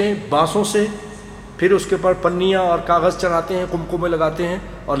 لکڑیوں سے، بانسوں سے، پھر اس کے اوپر پنیاں اور کاغذ چڑھاتے ہیں، قمقمے لگاتے ہیں،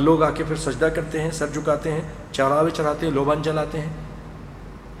 اور لوگ آ کے پھر سجدہ کرتے ہیں، سر جھکاتے ہیں، چڑھاوے چڑھاتے ہیں، لوبان جلاتے ہیں.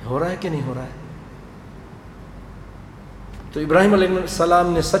 ہو رہا ہے کہ نہیں ہو رہا ہے؟ تو ابراہیم علیہ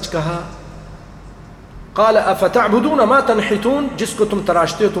السلام نے سچ کہا. قال افتعبدون ما تنحتون، جس کو تم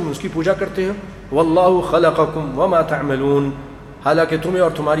تراشتے ہو تم اس کی پوجا کرتے ہو. واللہ خلقکم وما تعملون، حالانکہ تمہیں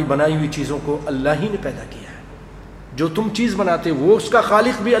اور تمہاری بنائی ہوئی چیزوں کو اللہ ہی نے پیدا کیا ہے. جو تم چیز بناتے وہ اس کا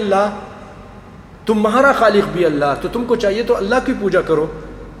خالق بھی اللہ، تمہارا خالق بھی اللہ، تو تم کو چاہیے تو اللہ کی پوجا کرو.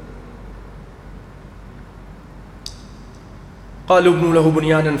 قالوا ابنوا له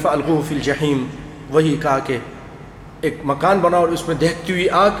بنيانا فالقوه في الجحيم، وہی کہا کہ ایک مکان بناؤ اور اس میں دہتی ہوئی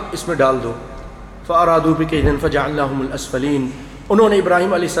آگ اس میں ڈال دو. فارادوا بكيدا فجعلناهم الاسفلين، انہوں نے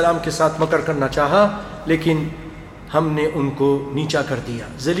ابراہیم علیہ السلام کے ساتھ مکر کرنا چاہا لیکن ہم نے ان کو نیچا کر دیا،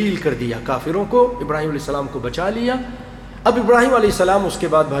 ذلیل کر دیا. کافروں کو ابراہیم علیہ السلام کو بچا لیا. اب ابراہیم علیہ السلام اس کے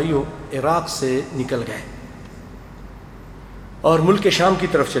بعد بھائیو عراق سے نکل گئے اور ملک شام کی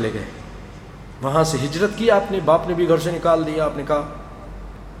طرف چلے گئے. وہاں سے ہجرت کی آپ نے، باپ نے بھی گھر سے نکال دیا. آپ نے کہا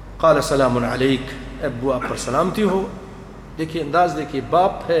قال سلام علیک، ابو آپ پر سلامتی ہو. دیکھیے انداز دیکھیے،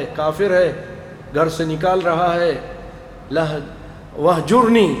 باپ ہے، کافر ہے، گھر سے نکال رہا ہے.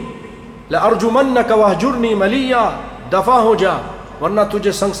 وَهْجُرْنِي لَأَرْجُمَنَّكَ وَهْجُرْنِي مَلِيًّا، دفع ہو جا ورنہ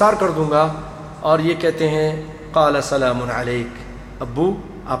تجھے سنسار کر دوں گا. اور یہ کہتے ہیں قال سلام علیک، ابو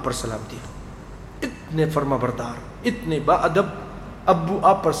آپ پر سلامتی ہو، اتنے فرما بردار، اتنے با ادب ابو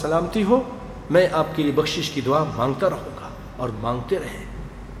آپ پر سلامتی ہو، میں آپ کے لیے بخشش کی دعا مانگتا رہوں گا. اور مانگتے رہے،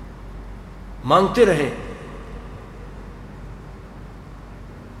 مانگتے رہے،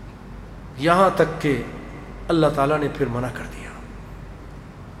 یہاں تک کہ اللہ تعالیٰ نے پھر منع کر دیا.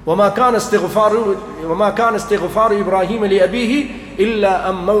 وما كان استغفار ابراہیم لأبیہ الا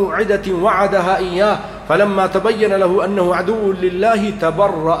عن موعدۃ وعدها ایاہ فلما تبین له انه عدو للہ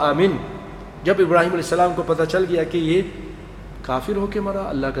تبرأ منہ. جب ابراہیم علیہ السلام کو پتہ چل گیا کہ یہ کافر ہو کے مرا،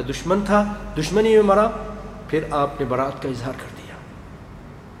 اللہ کا دشمن تھا، دشمنی میں مرا، پھر آپ نے برات کا اظہار کر دیا.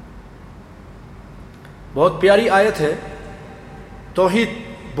 بہت پیاری آیت ہے، توحید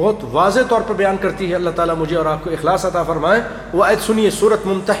بہت واضح طور پر بیان کرتی ہے. اللہ تعالیٰ مجھے اور آپ کو اخلاص عطا فرمائے. وہ آیت سنیے، سورۃ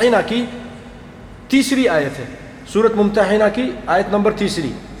ممتحنہ کی 3 آیت ہے، سورۃ ممتحنہ کی آیت نمبر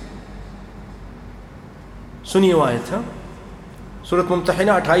 3. سنیے وہ آیت. ہاں، سورۃ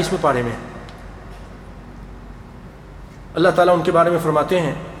ممتحنہ 28ویں پارے میں اللہ تعالیٰ ان کے بارے میں فرماتے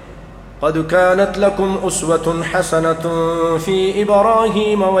ہیں: قد كانت لكم أسوة حسنة في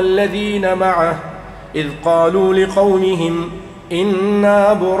إبراهيم والذين معه إذ قالوا لقومهم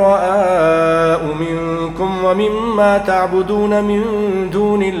إنا براء منكم ومما تعبدون من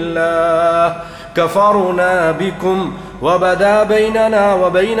دون الله كفرنا بكم وبدا بيننا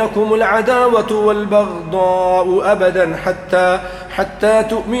وبينكم العداوة والبغضاء أبدا حتى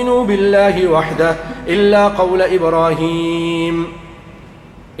تؤمنوا بالله وحده إلا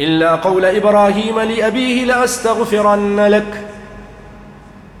قول إبراهيم لأبيه لأستغفرن لك.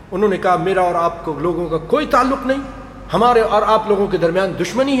 انہوں نے کہا میرا اور آپ کو لوگوں کا کوئی تعلق نہیں، ہمارے اور آپ لوگوں کے درمیان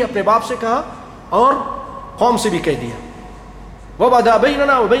دشمنی ہے. اپنے باپ سے کہا اور قوم سے بھی کہہ دیا. وَبَدَا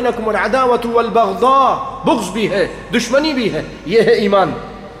بَيْنَنَا وَبَيْنَكُمُ الْعَدَاوَةُ وَالْبَغْضَاءُ، بغض بھی ہے، دشمنی بھی ہے. یہ ہے ایمان.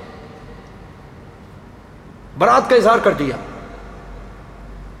 برات کا اظہار کر دیا.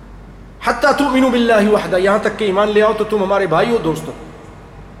 حَتَّى تُؤْمِنُوا بِاللَّهِ وَحْدَهُ، یہاں تک کہ ایمان لے آؤ تو تم ہمارے بھائی ہو، دوست ہو.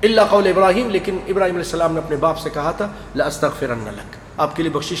 إِلَّا قَوْلَ إِبْرَاهِيمَ، لیکن ابراہیم علیہ السلام نے اپنے باپ سے کہا تھا لَأَسْتَغْفِرَنَّ لَكَ، آپ کے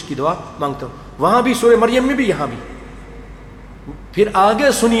لیے بخشش کی دعا مانگتا ہوں. وہاں بھی سورہ مریم میں بھی، یہاں بھی. پھر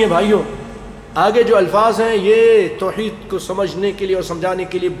آگے سنیے بھائیوں، آگے جو الفاظ ہیں یہ توحید کو سمجھنے کے لیے اور سمجھانے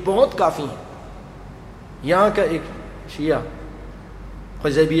کے لیے بہت کافی ہیں. یہاں کا ایک شیعہ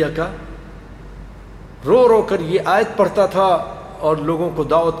حزیبیہ کا رو رو کر یہ آیت پڑھتا تھا اور لوگوں کو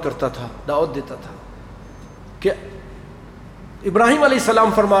دعوت کرتا تھا، دعوت دیتا تھا کہ ابراہیم علیہ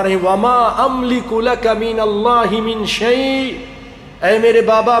السلام فرما رہے ہیں وَمَا أَمْلِكُ لَكَ مِنَ اللَّهِ مِنْ شَيْءٍ، اے میرے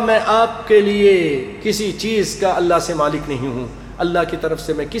بابا میں آپ کے لیے کسی چیز کا اللہ سے مالک نہیں ہوں. اللہ کی طرف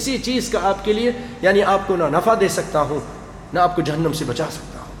سے میں کسی چیز کا آپ کے لیے، یعنی آپ کو نہ نفع دے سکتا ہوں نہ آپ کو جہنم سے بچا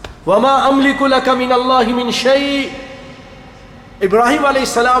سکتا ہوں. وَمَا أَمْلِكُ لَكَ مِنَ اللَّهِ مِنْ شَيْءٍ. ابراہیم علیہ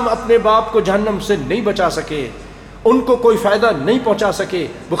السلام اپنے باپ کو جہنم سے نہیں بچا سکے، ان کو کوئی فائدہ نہیں پہنچا سکے.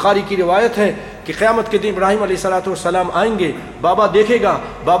 بخاری کی روایت ہے کہ قیامت کے دن ابراہیم علیہ السلام آئیں گے، بابا دیکھے گا،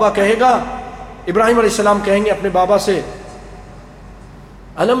 بابا کہے گا، ابراہیم علیہ السلام کہیں گے اپنے بابا سے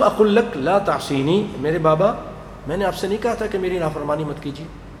الم اقل لک لا تعصینی، میرے بابا میں نے آپ سے نہیں کہا تھا کہ میری نافرمانی مت کیجیے؟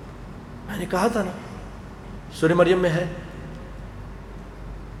 میں نے کہا تھا نا، سورہ مریم میں ہے.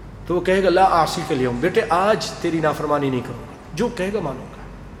 تو وہ کہے گا لا اعصیک اليوم، بیٹے آج تیری نافرمانی نہیں کروں گا، جو کہے گا مانوں گا.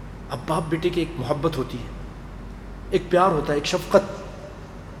 اب باپ بیٹے کی ایک محبت ہوتی ہے، ایک پیار ہوتا ہے، ایک شفقت.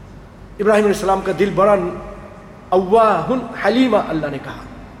 ابراہیم علیہ السلام کا دل بڑا اواہ حلیمہ، اللہ نے کہا.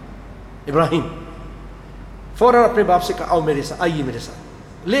 ابراہیم فوراً اپنے باپ سے کہا آؤ میرے ساتھ، آئیے میرے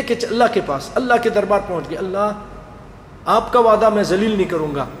ساتھ، لے کے اللہ کے پاس، اللہ کے دربار پہنچ گئے. اللہ آپ کا وعدہ میں ذلیل نہیں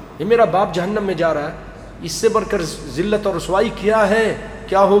کروں گا، یہ میرا باپ جہنم میں جا رہا ہے، اس سے بڑھ کر ذلت اور رسوائی کیا ہے،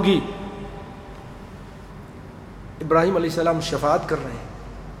 کیا ہوگی؟ ابراہیم علیہ السلام شفاعت کر رہے ہیں.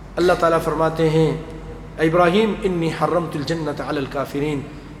 اللہ تعالیٰ فرماتے ہیں اے ابراہیم انی حرمت الجنت علی الکافرین،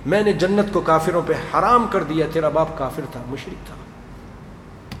 میں نے جنت کو کافروں پہ حرام کر دیا، تیرا باپ کافر تھا، مشرک تھا.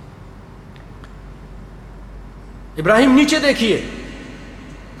 ابراہیم نیچے دیکھیے،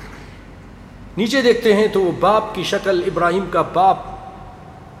 نیچے دیکھتے ہیں تو وہ باپ کی شکل، ابراہیم کا باپ،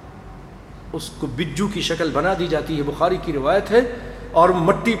 اس کو بجو کی شکل بنا دی جاتی ہے، بخاری کی روایت ہے، اور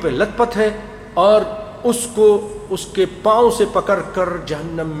مٹی پہ لت پت ہے، اور اس کو اس کے پاؤں سے پکڑ کر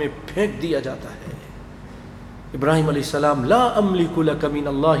جہنم میں پھینک دیا جاتا ہے. ابراہیم علیہ السلام لا املک لک من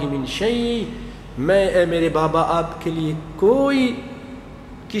اللہ من شیء، میں اے میرے بابا آپ کے لیے کوئی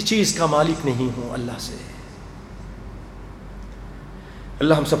کسی چیز کا مالک نہیں ہوں اللہ سے.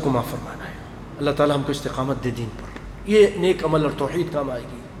 اللہ ہم سب کو معاف فرمانا ہے. اللہ تعالی ہم کو استقامت دے دین پر. یہ نیک عمل اور توحید کام آئے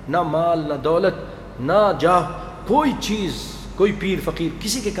گی، نہ مال نہ دولت نہ جاہ، کوئی چیز، کوئی پیر فقیر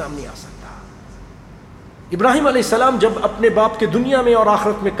کسی کے کام نہیں آ سکتا. ابراہیم علیہ السلام جب اپنے باپ کے دنیا میں اور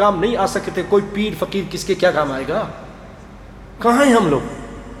آخرت میں کام نہیں آ سکتے، کوئی پیر فقیر کس کے کیا کام آئے گا؟ کہاں ہیں ہم لوگ؟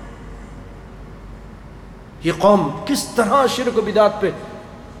 یہ قوم کس طرح شرک و بدعت پہ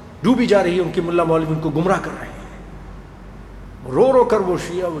ڈوبی جا رہی ہے، ان کے ملا مولوی ان کو گمراہ کر رہے ہیں۔ رو رو کر وہ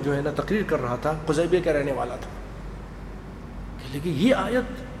شیعہ وہ جو ہے نا تقریر کر رہا تھا، قزیبے کا رہنے والا تھا، لیکن یہ آیت،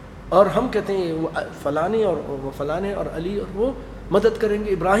 اور ہم کہتے ہیں وہ فلانے اور وہ فلانے اور علی اور وہ مدد کریں گے۔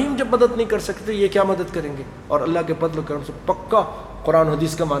 ابراہیم جب مدد نہیں کر سکتے یہ کیا مدد کریں گے؟ اور اللہ کے فضل و کرم سے پکا قرآن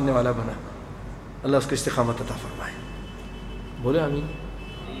حدیث کا ماننے والا بنا۔ اللہ اس کو استقامت عطا فرمائے۔ بولے آمین۔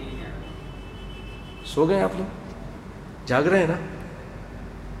 سو گئے آپ لوگ؟ جاگ رہے ہیں نا؟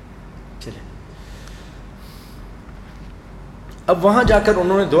 چلے اب وہاں جا کر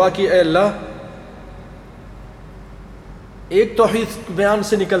انہوں نے دعا کی، اے اللہ، ایک توحید بیان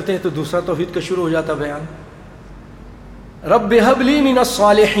سے نکلتے ہیں تو دوسرا توحید کا شروع ہو جاتا بیان۔ رب ہب لی من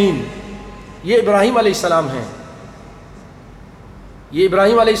الصالحین، یہ ابراہیم علیہ السلام ہیں، یہ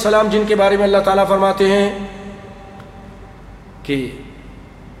ابراہیم علیہ السلام جن کے بارے میں اللہ تعالیٰ فرماتے ہیں کہ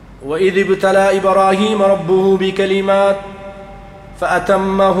وَإِذِ ابْتَلَىٰ إِبْرَاهِيمَ رَبُّهُ بِكَلِمَاتٍ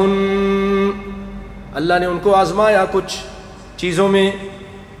فَأَتَمَّهُنَّ، اللہ نے ان کو آزمایا کچھ چیزوں میں،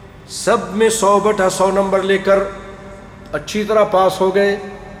 سب میں 100/100 نمبر لے کر اچھی طرح پاس ہو گئے،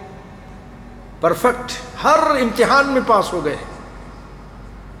 پرفیکٹ، ہر امتحان میں پاس ہو گئے۔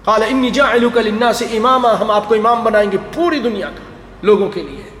 قال انی جاعلک للناس اماما، ہم آپ کو امام بنائیں گے، پوری دنیا کا لوگوں کے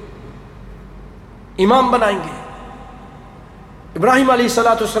لیے امام بنائیں گے۔ ابراہیم علیہ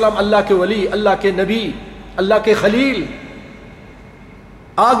السلام اللہ کے ولی، اللہ کے نبی، اللہ کے خلیل،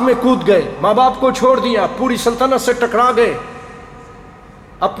 آگ میں کود گئے، ماں باپ کو چھوڑ دیا، پوری سلطنت سے ٹکرا گئے،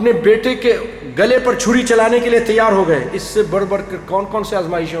 اپنے بیٹے کے گلے پر چھری چلانے کے لیے تیار ہو گئے۔ اس سے بڑھ بڑھ کر کون کون سے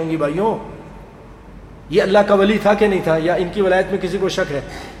آزمائشیں ہوں گی بھائیوں؟ یہ اللہ کا ولی تھا کہ نہیں تھا؟ یا ان کی ولایت میں کسی کو شک ہے؟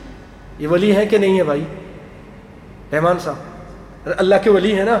 یہ ولی ہے کہ نہیں ہے بھائی؟ رحمان صاحب اللہ کے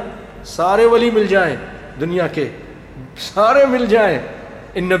ولی ہیں نا؟ سارے ولی مل جائیں دنیا کے، سارے مل جائیں،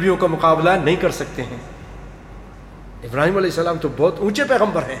 ان نبیوں کا مقابلہ نہیں کر سکتے ہیں۔ ابراہیم علیہ السلام تو بہت اونچے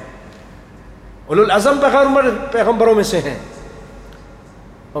پیغمبر ہیں، اولو العزم پیغمبروں میں سے ہیں،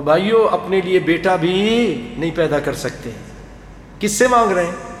 اور بھائیوں اپنے لیے بیٹا بھی نہیں پیدا کر سکتے، کس سے مانگ رہے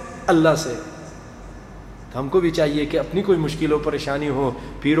ہیں؟ اللہ سے۔ تو ہم کو بھی چاہیے کہ اپنی کوئی مشکل ہو، پریشانی ہو،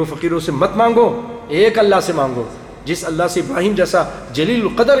 پیر و فقیروں سے مت مانگو، ایک اللہ سے مانگو، جس اللہ سے ابراہیم جیسا جلیل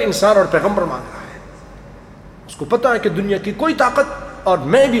القدر انسان اور پیغمبر مانگ رہا ہے۔ اس کو پتہ ہے کہ دنیا کی کوئی طاقت، اور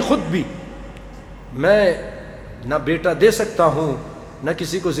میں بھی خود بھی، میں نہ بیٹا دے سکتا ہوں، نہ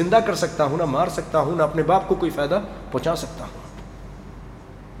کسی کو زندہ کر سکتا ہوں، نہ مار سکتا ہوں، نہ اپنے باپ کو کوئی فائدہ پہنچا سکتا ہوں۔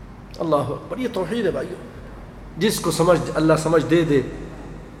 اللہ اکبر، یہ توحید ہے بھائیو۔ جس کو سمجھ اللہ سمجھ دے دے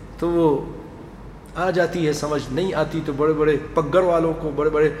تو وہ آ جاتی ہے سمجھ، نہیں آتی تو بڑے بڑے پگڑ والوں کو، بڑے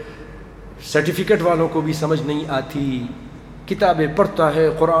بڑے سرٹیفکیٹ والوں کو بھی سمجھ نہیں آتی۔ کتابیں پڑھتا ہے،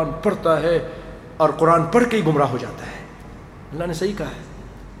 قرآن پڑھتا ہے، اور قرآن پڑھ کے ہی گمراہ ہو جاتا ہے۔ اللہ نے صحیح کہا ہے،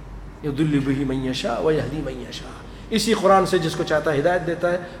 یضل بہ من یشاء ویہدی من یشاء، اسی قرآن سے جس کو چاہتا ہے ہدایت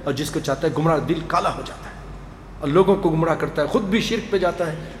دیتا ہے، اور جس کو چاہتا ہے گمراہ، دل کالا ہو جاتا ہے اور لوگوں کو گمراہ کرتا ہے، خود بھی شرک پہ جاتا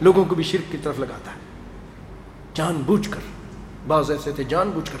ہے، لوگوں کو بھی شرک کی طرف لگاتا ہے، جان بوجھ کر۔ بعض ایسے تھے جان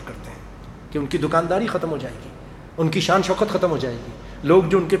بوجھ کر کرتے ہیں کہ ان کی دکانداری ختم ہو جائے گی، ان کی شان شوکت ختم ہو جائے گی، لوگ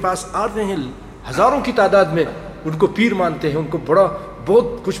جو ان کے پاس آ رہے ہیں ہزاروں کی تعداد میں، ان کو پیر مانتے ہیں، ان کو بڑا بہت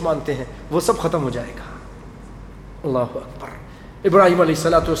کچھ مانتے ہیں، وہ سب ختم ہو جائے گا۔ اللہ اکبر۔ ابراہیم علیہ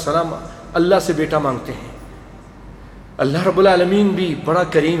السلام اللہ سے بیٹا مانگتے ہیں۔ اللہ رب العالمین بھی بڑا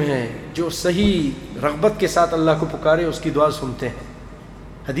کریم ہے، جو صحیح رغبت کے ساتھ اللہ کو پکارے اس کی دعا سنتے ہیں۔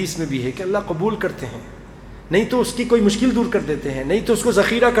 حدیث میں بھی ہے کہ اللہ قبول کرتے ہیں، نہیں تو اس کی کوئی مشکل دور کر دیتے ہیں، نہیں تو اس کو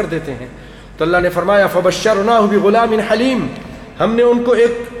ذخیرہ کر دیتے ہیں۔ تو اللہ نے فرمایا فَبَشَّرْنَاهُ بِغُلَامٍ حَلِيمٍ، ہم نے ان کو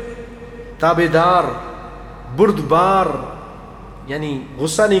ایک تابعدار، بردبار، یعنی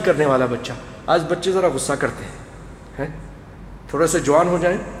غصہ نہیں کرنے والا بچہ۔ آج بچے ذرا غصہ کرتے ہیں، تھوڑا سا جوان ہو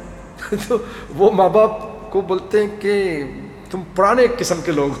جائیں تو وہ ماں باپ کو بولتے ہیں کہ تم پرانے قسم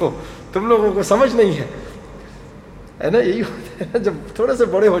کے لوگ ہو، تم لوگوں کو سمجھ نہیں ہے نا؟ یہی ہوتا ہے، جب تھوڑے سے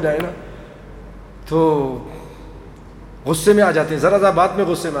بڑے ہو جائیں نا تو غصے میں آ جاتے ہیں، ذرا بات میں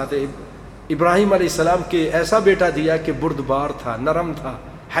غصے میں آتے ہیں۔ ابراہیم علیہ السلام کے ایسا بیٹا دیا کہ بردبار تھا، نرم تھا،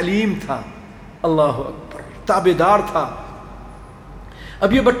 حلیم تھا، اللہ اکبر، تابعدار تھا۔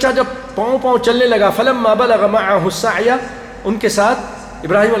 اب یہ بچہ جب پاؤں چلنے لگا، فلما بلغ معه السعی، ان کے ساتھ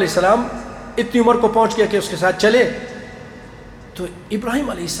ابراہیم علیہ السلام اتنی عمر کو پہنچ گیا کہ اس کے ساتھ چلے، تو ابراہیم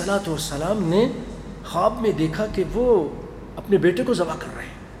علیہ السلام نے خواب میں دیکھا کہ وہ اپنے بیٹے کو ذبح کر رہے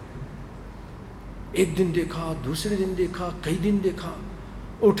ہیں۔ ایک دن دیکھا، دوسرے دن دیکھا، کئی دن دیکھا،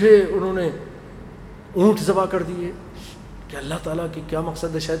 اٹھے انہوں نے اونٹ ذبح کر دیے کہ اللہ تعالیٰ کی کیا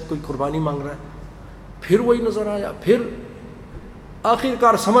مقصد ہے، شاید کوئی قربانی مانگ رہا ہے۔ پھر وہی نظر آیا، پھر آخر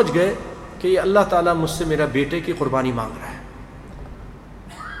کار سمجھ گئے کہ یہ اللہ تعالیٰ مجھ سے میرا بیٹے کی قربانی مانگ رہا ہے۔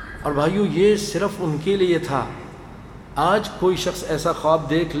 اور بھائیو یہ صرف ان کے لیے تھا. آج کوئی شخص ایسا خواب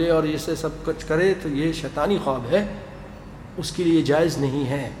دیکھ لے اور اسے سب کچھ کرے تو یہ شیطانی خواب ہے, اس کے لیے جائز نہیں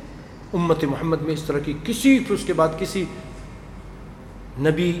ہے. امت محمد میں اس طرح کی کسی پھر اس کے بعد کسی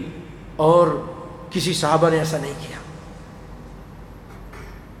نبی اور کسی صحابہ نے ایسا نہیں کیا.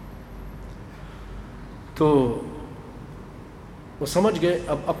 تو وہ سمجھ گئے.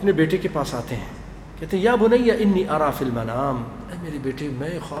 اب اپنے بیٹے کے پاس آتے ہیں, کہتے ہیں یا بنی انی ارا فی المنام, اے میرے بیٹے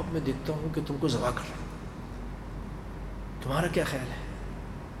میں خواب میں دیکھتا ہوں کہ تم کو ذبح کر رہا ہوں, تمہارا کیا خیال ہے؟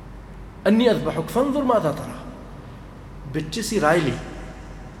 انی اذبحک فانظر ماذا تری, بچے سی رائے لی,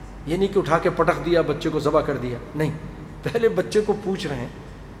 یہ نہیں کہ اٹھا کے پٹخ دیا بچے کو ذبح کر دیا, نہیں, پہلے بچے کو پوچھ رہے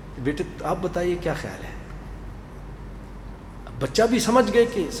ہیں بیٹے آپ بتائیے کیا خیال ہے. بچہ بھی سمجھ گئے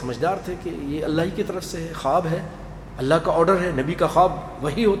کہ سمجھدار تھے کہ یہ اللہ ہی کی طرف سے ہے, خواب ہے, اللہ کا آرڈر ہے, نبی کا خواب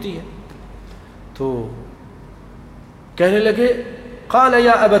وہی ہوتی ہے. تو کہنے لگے قال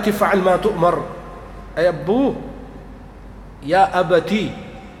یا ابت فعل ما تؤمر, اے ابو, یا ابتی,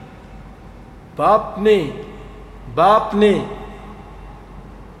 باپ نے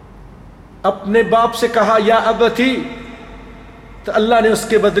اپنے باپ سے کہا یا ابتی, تو اللہ نے اس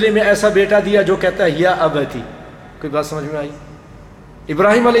کے بدلے میں ایسا بیٹا دیا جو کہتا ہے یا ابتی. کوئی بات سمجھ میں آئی؟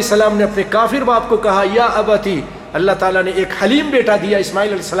 ابراہیم علیہ السلام نے اپنے کافر باپ کو کہا یا ابتی, اللہ تعالیٰ نے ایک حلیم بیٹا دیا اسماعیل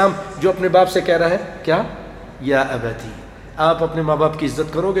علیہ السلام جو اپنے باپ سے کہہ رہا ہے کیا, یا ابتی. آپ اپنے ماں باپ کی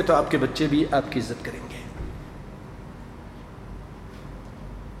عزت کرو گے تو آپ کے بچے بھی آپ کی عزت کریں گے.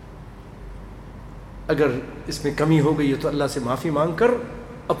 اگر اس میں کمی ہو گئی ہے تو اللہ سے معافی مانگ کر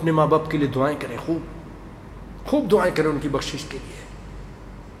اپنے ماں باپ کے لیے دعائیں کریں, خوب دعائیں کریں ان کی بخشش کے لیے.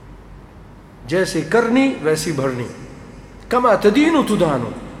 جیسے کرنی ویسی بھرنی, کما تدین تدان,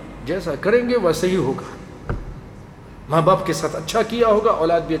 جیسا کریں گے ویسے ہی ہوگا. ماں باپ کے ساتھ اچھا کیا ہوگا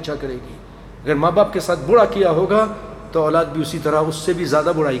اولاد بھی اچھا کرے گی, اگر ماں باپ کے ساتھ برا کیا ہوگا تو اولاد بھی اسی طرح اس سے بھی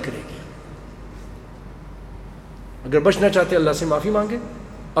زیادہ برائی کرے گی. اگر بچنا چاہتے اللہ سے معافی مانگیں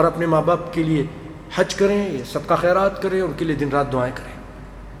اور اپنے ماں باپ کے لیے حج کریں, صدقہ خیرات کریں, ان کے لیے دن رات دعائیں کریں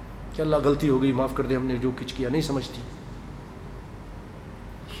کہ اللہ غلطی ہو گئی, معاف کر دے, ہم نے جو کچھ کیا نہیں سمجھتی.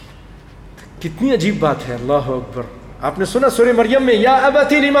 کتنی عجیب بات ہے, اللہ اکبر. آپ نے سنا سورہ مریم میں یا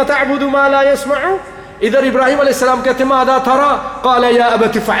ابتی لما تعبد ما لا يسمع, ادھر ابراہیم علیہ السلام کہتے ماذا ترى قال یا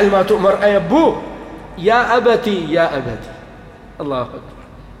ابتی فعل ما تؤمر, اے ابو, یا ابتی, یا ابتی. اللہ اکبر.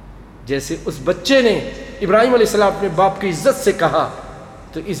 جیسے اس بچے نے ابراہیم علیہ السلام اپنے باپ کی عزت سے کہا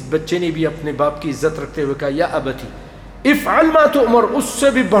تو اس بچے نے بھی اپنے باپ کی عزت رکھتے ہوئے کہا یا ابتی افعل ما تؤمر, اس سے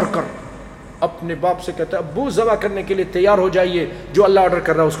بھی بڑھ کر اپنے باپ سے کہتا ہے ابو ذبح کرنے کے لیے تیار ہو جائیے, جو اللہ آرڈر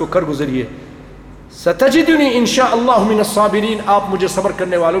کر رہا ہے اس کو کر گزریے. ستجدنی انشاءاللہ من الصابرین, آپ مجھے صبر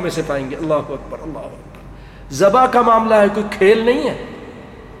کرنے والوں میں سے پائیں گے. اللہ اکبر, اللہ اکبر. ذبح کا معاملہ ہے, کوئی کھیل نہیں ہے,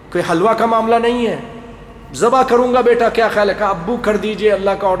 کوئی حلوہ کا معاملہ نہیں ہے. ذبح کروں گا بیٹا, کیا خیال ہے؟ کہا ابو کر دیجئے,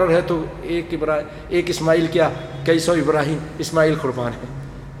 اللہ کا آرڈر ہے. تو ایک اسماعیل کیا, کئی سو ابراہیم, اسماعیل قربان ہے,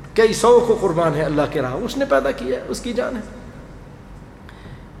 کئی سو کو قربان ہے اللہ کے راہ, اس نے پیدا کیا ہے, اس کی جان ہے.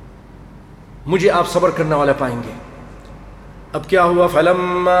 مجھے آپ صبر کرنے والا پائیں گے. اب کیا ہوا؟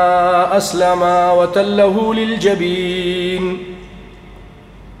 فَلَمَّا أَسْلَمَا وَتَلَّهُ لِلْجَبِينِ,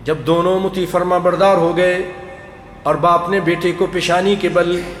 جب دونوں مطیع فرما بردار ہو گئے اور باپ نے بیٹے کو پیشانی کے بل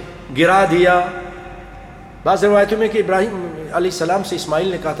گرا دیا. بعض روایتوں میں کہ ابراہیم علیہ السلام سے اسماعیل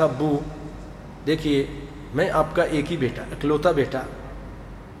نے کہا تھا ابو دیکھیے میں آپ کا ایک ہی بیٹا, اکلوتا بیٹا,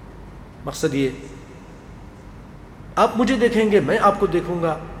 مقصد یہ آپ مجھے دیکھیں گے, میں آپ کو دیکھوں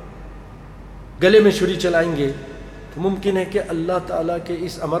گا, گلے میں چھری چلائیں گے تو ممکن ہے کہ اللہ تعالیٰ کے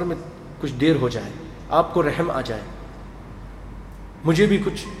اس امر میں کچھ دیر ہو جائے, آپ کو رحم آ جائے, مجھے بھی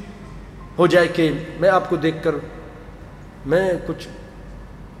کچھ ہو جائے کہ میں آپ کو دیکھ کر میں کچھ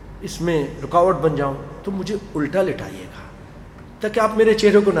اس میں رکاوٹ بن جاؤں, تو مجھے الٹا لٹائیے گا تاکہ آپ میرے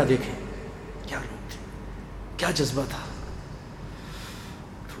چہرے کو نہ دیکھیں. کیا لوگ تھے, کیا جذبہ تھا.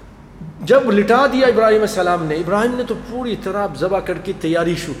 جب لٹا دیا ابراہیم علیہ السلام نے, ابراہیم نے تو پوری طرح ذبح کر کے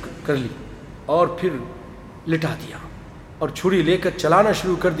تیاری شروع کر لی اور پھر لٹا دیا اور چھری لے کر چلانا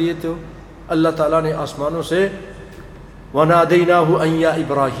شروع کر دیے. تو اللہ تعالیٰ نے آسمانوں سے وَنَادَيْنَاهُ أَن يَا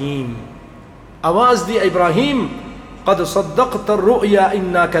إِبْرَاهِيمُ, آواز دی ابراہیم, قَدْ صَدَّقْتَ الرُّؤْيَا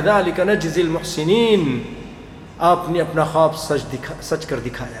إِنَّا كَذَلِكَ نَجْزِي الْمُحْسِنِينَ, آپ نے اپنا خواب سچ کر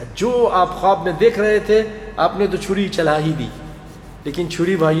دکھایا. جو آپ خواب میں دیکھ رہے تھے آپ نے تو چھری چلا ہی دی, لیکن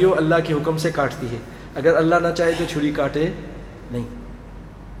چھری بھائیو اللہ کے حکم سے کاٹتی ہے, اگر اللہ نہ چاہے تو چھری کاٹے نہیں.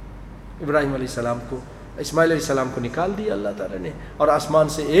 ابراہیم علیہ السلام کو, اسماعیل علیہ السلام کو نکال دیا اللہ تعالیٰ نے, اور آسمان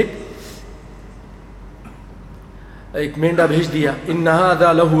سے ایک مینڈا بھیج دیا. ان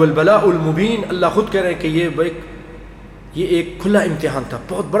ھذا لہو البلاء المبین, اللہ خود کہہ رہے ہیں کہ یہ ایک کھلا امتحان تھا,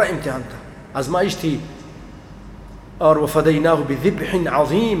 بہت بڑا امتحان تھا, آزمائش تھی. اور وفدیناہ بذبح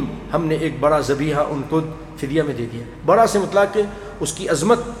عظیم، ہم نے ایک بڑا ذبیحہ ان کو فدیہ میں دے دیا. بڑا سے مطلق کہ اس کی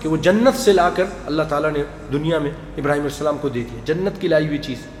عظمت کہ وہ جنت سے لا کر اللہ تعالیٰ نے دنیا میں ابراہیم علیہ السلام کو دے دیا، جنت کی لائی ہوئی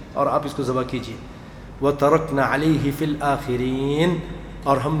چیز، اور آپ اس کو ذبح کیجیے. وَتَرَكْنَا عَلَيْهِ فِي الْآخِرِينَ،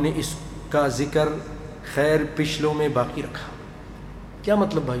 اور ہم نے اس کا ذکر خیر پچھلوں میں باقی رکھا. کیا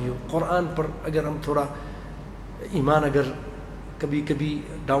مطلب بھائیو؟ قرآن پر اگر ہم تھوڑا ایمان اگر کبھی کبھی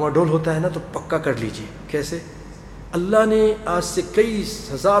ڈاواڈول ہوتا ہے نا تو پکا کر لیجئے. کیسے؟ اللہ نے آج سے کئی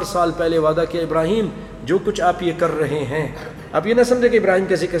ہزار سال پہلے وعدہ کیا، ابراہیم جو کچھ آپ یہ کر رہے ہیں، آپ یہ نہ سمجھے کہ ابراہیم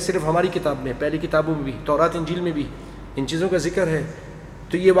کا ذکر صرف ہماری کتاب میں، پہلی کتابوں میں بھی، تورات انجیل میں بھی ان چیزوں کا ذکر ہے.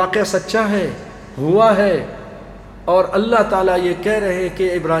 تو یہ واقعہ سچا ہے، ہوا ہے، اور اللہ تعالیٰ یہ کہہ رہے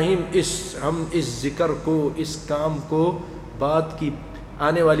کہ ابراہیم ہم اس ذکر کو، اس کام کو بعد کی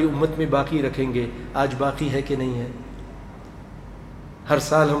آنے والی امت میں باقی رکھیں گے. آج باقی ہے کہ نہیں ہے؟ ہر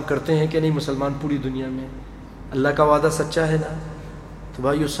سال ہم کرتے ہیں کہ نہیں مسلمان پوری دنیا میں؟ اللہ کا وعدہ سچا ہے نا؟ تو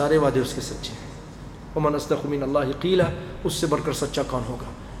بھائیو سارے وعدے اس کے سچے ہیں. ومن اصدق من اللہ قیلا، اس سے بڑھ کر سچا کون ہوگا؟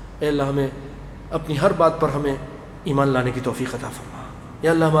 اے اللہ ہمیں اپنی ہر بات پر ہمیں ایمان لانے کی توفیق عطا فرما.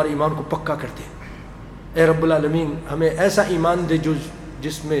 یا اللہ ہمارے ایمان کو پکا کر دے. اے رب العالمین ہمیں ایسا ایمان دے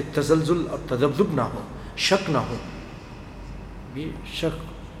جس میں تزلزل اور تذبذب نہ ہو، شک نہ ہو. یہ شک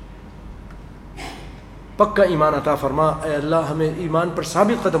پکا ایمان عطا فرما. اے اللہ ہمیں ایمان پر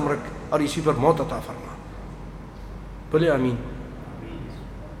ثابت قدم رکھ اور اسی پر موت عطا فرما. بولے آمین.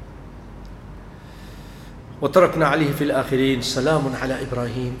 وَتَرَكْنَا عَلَيْهِ فِي الْآخِرِينَ سَلَامٌ عَلَى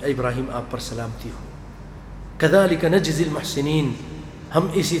إِبْرَاهِيمَ، اے ابراہیم آپ پر سلامتی ہو. كَذَلِكَ نَجْزِي الْمُحْسِنِينَ، ہم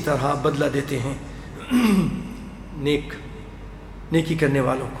اسی طرح بدلہ دیتے ہیں نیکی کرنے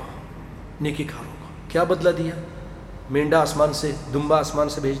والوں کو، نیکی کاروں کو. کیا بدلہ دیا؟ مینڈا آسمان سے، دمبا آسمان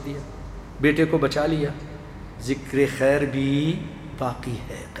سے بھیج دیا، بیٹے کو بچا لیا. ذکر خیر بھی باقی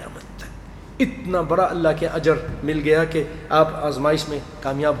ہے قیامت تک. اتنا بڑا اللہ کے اجر مل گیا کہ آپ آزمائش میں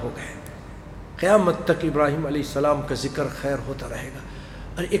کامیاب ہو گئے. قیامت تک ابراہیم علیہ السلام کا ذکر خیر ہوتا رہے گا.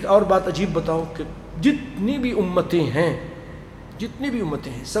 اور ایک اور بات عجیب بتاؤں کہ جتنی بھی امتیں ہیں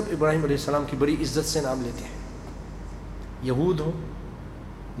سب ابراہیم علیہ السلام کی بڑی عزت سے نام لیتے ہیں. یہود ہوں،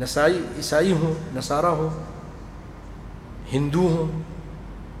 عیسائی ہوں، نصارہ ہوں، ہندو ہوں.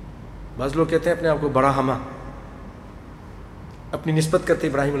 بعض لوگ کہتے ہیں اپنے آپ کو براہما، اپنی نسبت کرتے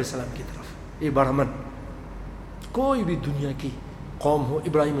ابراہیم علیہ السلام کی طرف. یہ برہمن، کوئی بھی دنیا کی قوم ہو،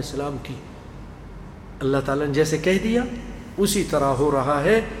 ابراہیم علیہ السلام کی اللہ تعالیٰ نے جیسے کہہ دیا اسی طرح ہو رہا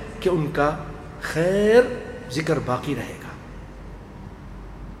ہے کہ ان کا خیر ذکر باقی رہے گا.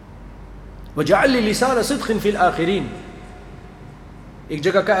 وَجَعَلْ لِي لِسَانَ صِدْقٍ فِي الْآخِرِينَ، ایک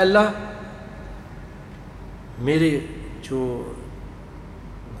جگہ کا اللہ میرے جو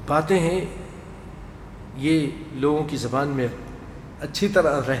باتیں ہیں یہ لوگوں کی زبان میں اچھی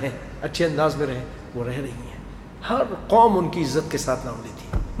طرح رہیں، اچھے انداز میں رہیں، وہ رہ رہی ہیں. ہر قوم ان کی عزت کے ساتھ نام لیتی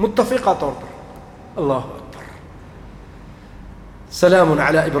ہے متفقہ طور پر. اللہ اکبر. سلام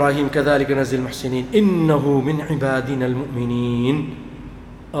علی ابراہیم کذالک نجزی المحسنین انہ من عبادنا المؤمنین،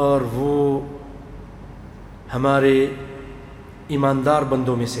 اور وہ ہمارے ایماندار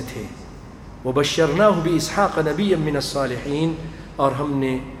بندوں میں سے تھے. وبشرناہ باسحاق نبیا من الصالحین، اور ہم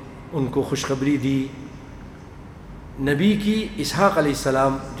نے ان کو خوشخبری دی نبی کی، اسحاق علیہ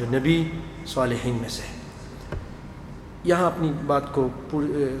السلام جو نبی صالحین میں سے. یہاں اپنی بات کو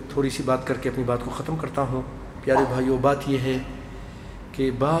تھوڑی سی بات کر کے اپنی بات کو ختم کرتا ہوں. پیارے بھائیو، بات یہ ہے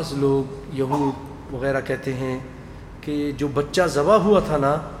کہ بعض لوگ یہود وغیرہ کہتے ہیں کہ جو بچہ ذبح ہوا تھا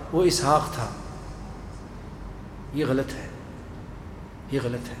نا وہ اسحاق تھا. یہ غلط ہے، یہ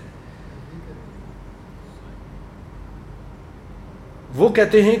غلط ہے. وہ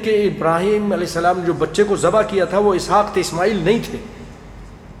کہتے ہیں کہ ابراہیم علیہ السلام نے جو بچے کو ذبح کیا تھا وہ اسحاق تھے، اسماعیل نہیں تھے.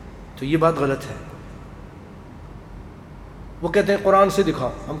 تو یہ بات غلط ہے. وہ کہتے ہیں قرآن سے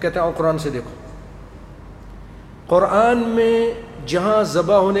دکھاؤ، ہم کہتے ہیں قرآن سے دیکھو. قرآن میں جہاں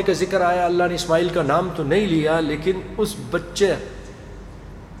ذبح ہونے کا ذکر آیا اللہ نے اسماعیل کا نام تو نہیں لیا، لیکن اس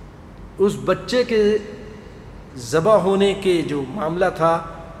بچے کے ذبح ہونے کے جو معاملہ تھا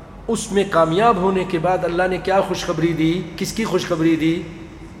اس میں کامیاب ہونے کے بعد اللہ نے کیا خوشخبری دی؟ کس کی خوشخبری دی؟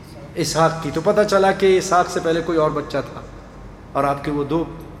 اسحاق کی. تو پتہ چلا کہ اسحاق سے پہلے کوئی اور بچہ تھا، اور آپ کے وہ دو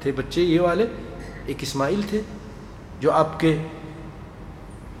تھے بچے یہ والے، ایک اسماعیل تھے جو آپ کے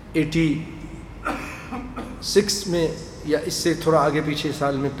 86 میں یا اس سے تھوڑا آگے پیچھے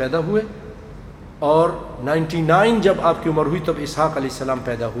سال میں پیدا ہوئے، اور 99 جب آپ کی عمر ہوئی تب اسحاق علیہ السلام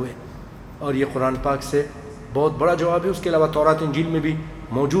پیدا ہوئے. اور یہ قرآن پاک سے بہت بڑا جواب ہے. اس کے علاوہ تورات انجیل میں بھی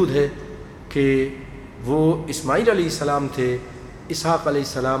موجود ہے کہ وہ اسماعیل علیہ السلام تھے، اسحاق علیہ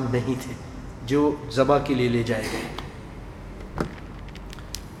السلام نہیں تھے جو ذبح کے لیے لے جائے گئے.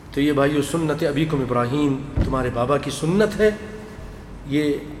 تو یہ بھائیو سنت ابیکم ابراہیم تمہارے بابا کی سنت ہے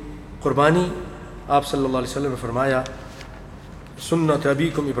یہ قربانی. آپ صلی اللہ علیہ وسلم نے فرمایا سنت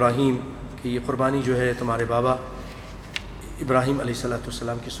ابیکم ابراہیم کہ یہ قربانی جو ہے تمہارے بابا ابراہیم علیہ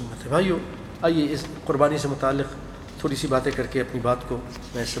السلام کی سنت ہے. بھائیو آئیے اس قربانی سے متعلق تھوڑی سی باتیں کر کے اپنی بات کو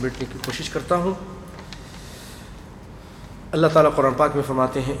میں سمیٹنے کی کوشش کرتا ہوں. اللہ تعالیٰ قرآن پاک میں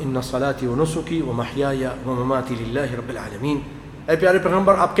فرماتے ہیں ان صلاتی و نسکی و محیای و مماتی للہ رب العالمین. اے پیارے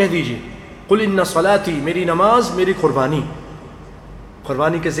پیغمبر آپ کہہ دیجئے قل ان صلاتی میری نماز میری قربانی.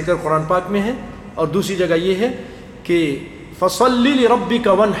 قربانی کا ذکر قرآن پاک میں ہے. اور دوسری جگہ یہ ہے کہ فصل لربک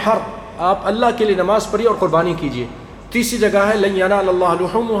وانحر آپ اللہ کے لیے نماز پڑھیے اور قربانی کیجیے. تیسری جگہ ہے لن ینال اللہ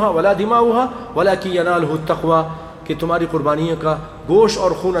لحومها ولا دماؤها ولکن ینالہ التقوی کہ تمہاری قربانیوں کا گوشت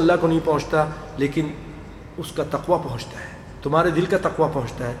اور خون اللہ کو نہیں پہنچتا لیکن اس کا تقوی پہنچتا ہے تمہارے دل کا تقوی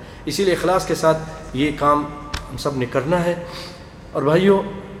پہنچتا ہے. اسی لیے اخلاص کے ساتھ یہ کام ہم سب نے کرنا ہے. اور بھائیو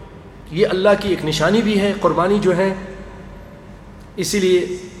یہ اللہ کی ایک نشانی بھی ہے قربانی جو ہے. اسی لیے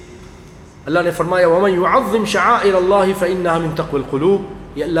اللہ نے فرمایا وَمَن يُعَظِّمْ شَعَائِرَ اللَّهِ فَإِنَّهَا مِن تَقْوَى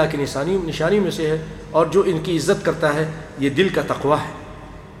الْقُلُوبِ یہ اللہ کی نشانی میں سے ہے اور جو ان کی عزت کرتا ہے یہ دل کا تقوی ہے.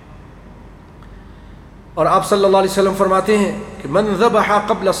 اور آپ صلی اللہ علیہ وسلم فرماتے ہیں کہ من ذبح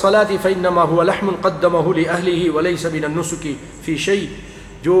قبل الصلاة فإنما هو لحم قدمه لأهله وليس من النسك في شيء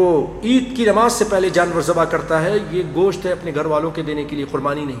جو عید کی نماز سے پہلے جانور ذبح کرتا ہے یہ گوشت ہے اپنے گھر والوں کے دینے کے لیے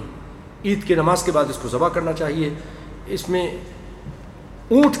قربانی نہیں. عید کی نماز کے بعد اس کو ذبح کرنا چاہیے. اس میں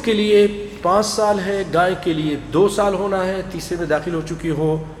اونٹ کے لیے 5 سال ہے گائے کے لیے 2 سال ہونا ہے تیسرے میں داخل ہو چکی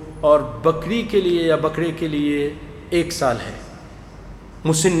ہو اور بکری کے لیے یا بکرے کے لیے 1 سال ہے.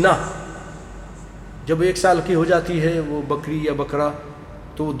 مسنہ جب 1 سال کی ہو جاتی ہے وہ بکری یا بکرا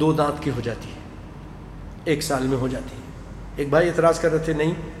تو 2 دانت کی ہو جاتی ہے 1 سال میں ہو جاتی ہے. ایک بھائی اعتراض کر رہے تھے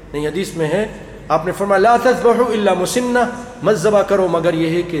نہیں حدیث میں ہے آپ نے فرمایا لا تذبحوا الا مسنہ مت ذبح کرو مگر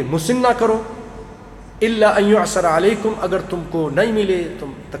یہ ہے کہ مسنہ کرو الا ان يعسر علیکم اگر تم کو نہیں ملے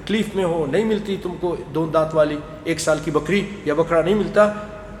تم تکلیف میں ہو نہیں ملتی تم کو 2 دانت والی 1 سال کی بکری یا بکرا نہیں ملتا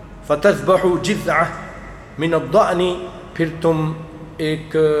فتذبحوا جذعہ من الضأن پھر تم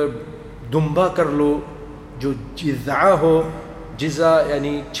ایک دمبا کر لو جو جذعہ ہو. جذع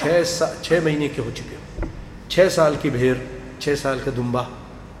یعنی 6 مہینے کے ہو چکے ہو 6 سال کی بھیڑ 6 سال کا دمبا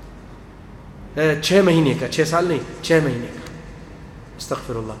 6 مہینے کا 6 سال نہیں 6 مہینے کا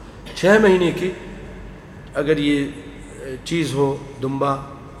استغفر اللہ 6 مہینے کی اگر یہ چیز ہو دمبا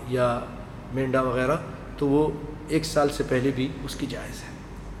یا مینڈا وغیرہ تو وہ 1 سال سے پہلے بھی اس کی جائز ہے.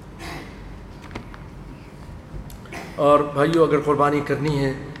 اور بھائیو اگر قربانی کرنی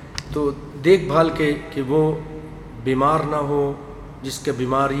ہے تو دیکھ بھال کے کہ وہ بیمار نہ ہو جس کا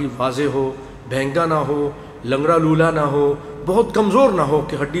بیماری واضح ہو بھینگا نہ ہو لنگڑا لولا نہ ہو بہت کمزور نہ ہو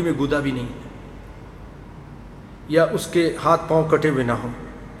کہ ہڈی میں گودا بھی نہیں یا اس کے ہاتھ پاؤں کٹے ہوئے نہ ہوں.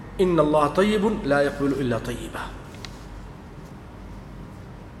 ان اللہ طیب لا یقبل الا طیبا.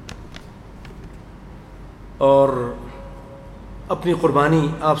 اور اپنی قربانی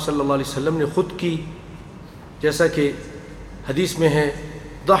آپ صلی اللہ علیہ وسلم نے خود کی جیسا کہ حدیث میں ہے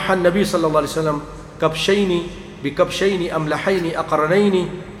ضحى النبی صلی اللہ علیہ وسلم کبشین بکبشین املحین اقرنین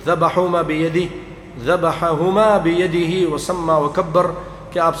ذبحهما بیدہ وسمى وکبر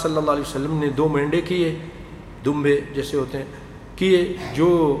کہ آپ صلی اللہ علیہ وسلم نے 2 مینڈے کیے دمبے جیسے ہوتے ہیں کیے جو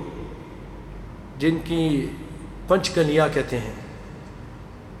جن کی پنچ کنیا کہتے ہیں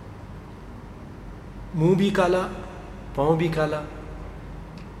منہ بھی کالا پاؤں بھی کالا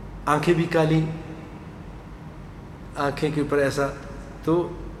آنکھیں بھی کالی آنکھیں کے اوپر ایسا تو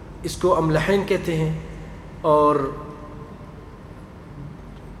اس کو املحین کہتے ہیں. اور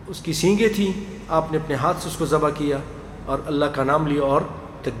اس کی سینگیں تھیں آپ نے اپنے ہاتھ سے اس کو ذبح کیا اور اللہ کا نام لیا اور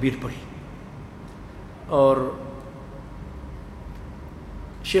تکبیر پڑھی. اور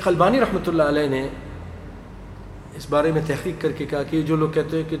شیخ البانی رحمۃ اللہ علیہ نے اس بارے میں تحقیق کر کے کہا کہ جو لوگ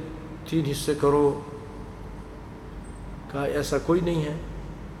کہتے ہیں کہ 3 حصے کرو کہا ایسا کوئی نہیں ہے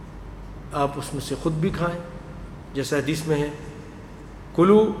آپ اس میں سے خود بھی کھائیں جیسا حدیث میں ہے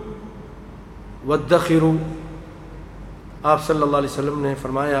کلو وادخروا آپ صلی اللہ علیہ وسلم نے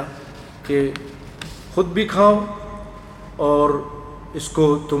فرمایا کہ خود بھی کھاؤ اور اس کو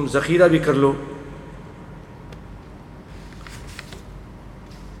تم ذخیرہ بھی کر لو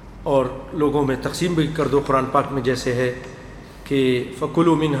اور لوگوں میں تقسیم بھی کر دو. قرآن پاک میں جیسے ہے کہ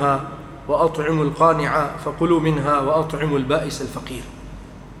فَكُلُوا مِنْهَا وَأَطْعِمُوا الْقَانِعَ فَكُلُوا مِنْهَا وَأَطْعِمُوا الْبَائِسَ الْفَقِيرَ.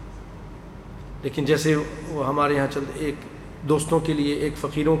 لیکن جیسے وہ ہمارے یہاں چلتے ایک دوستوں کے لیے ایک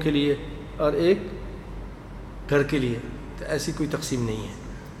فقیروں کے لیے اور ایک گھر کے لیے تو ایسی کوئی تقسیم نہیں ہے.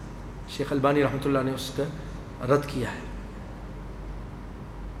 شیخ البانی رحمۃ اللہ نے اس کا رد کیا ہے.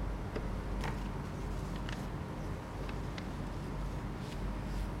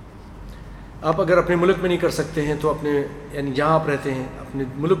 آپ اگر اپنے ملک میں نہیں کر سکتے ہیں تو اپنے یعنی جہاں آپ رہتے ہیں اپنے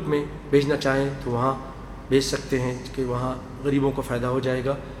ملک میں بھیجنا چاہیں تو وہاں بھیج سکتے ہیں کہ وہاں غریبوں کو فائدہ ہو جائے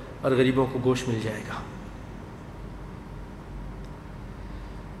گا اور غریبوں کو گوشت مل جائے گا۔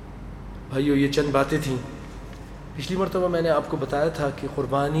 بھائیو، یہ چند باتیں تھیں۔ پچھلی مرتبہ میں نے آپ کو بتایا تھا کہ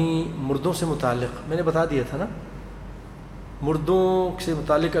قربانی مردوں سے متعلق میں نے بتا دیا تھا نا، مردوں سے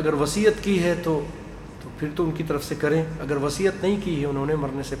متعلق اگر وصیت کی ہے تو پھر تو ان کی طرف سے کریں، اگر وصیت نہیں کی ہے انہوں نے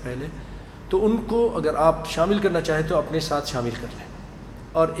مرنے سے پہلے تو ان کو اگر آپ شامل کرنا چاہیں تو اپنے ساتھ شامل کر لیں۔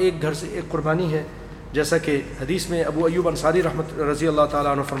 اور ایک گھر سے ایک قربانی ہے، جیسا کہ حدیث میں ابو ایوب انصاری رضی اللہ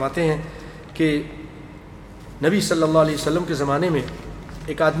تعالیٰ عنہ فرماتے ہیں کہ نبی صلی اللہ علیہ وسلم کے زمانے میں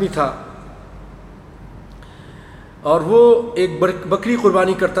ایک آدمی تھا اور وہ ایک بکری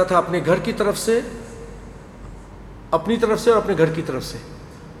قربانی کرتا تھا اپنے گھر کی طرف سے، اپنی طرف سے اور اپنے گھر کی طرف سے،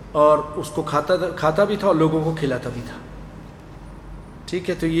 اور اس کو کھاتا بھی تھا اور لوگوں کو کھلاتا بھی تھا۔ ٹھیک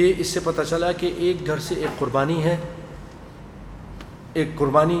ہے، تو یہ اس سے پتہ چلا کہ ایک گھر سے ایک قربانی ہے۔ ایک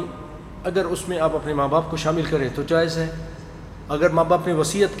قربانی اگر اس میں آپ اپنے ماں باپ کو شامل کریں تو جائز ہے، اگر ماں باپ نے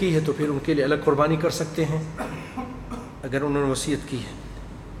وصیت کی ہے تو پھر ان کے لیے الگ قربانی کر سکتے ہیں اگر انہوں نے وصیت کی ہے،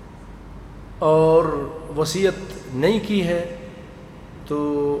 اور وصیت نہیں کی ہے تو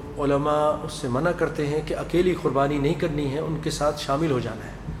علماء اس سے منع کرتے ہیں کہ اکیلی قربانی نہیں کرنی ہے، ان کے ساتھ شامل ہو جانا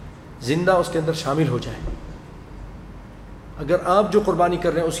ہے، زندہ اس کے اندر شامل ہو جائے۔ اگر آپ جو قربانی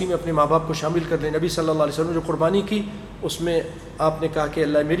کر رہے ہیں اسی میں اپنے ماں باپ کو شامل کر لیں۔ نبی صلی اللہ علیہ وسلم جو قربانی کی اس میں آپ نے کہا کہ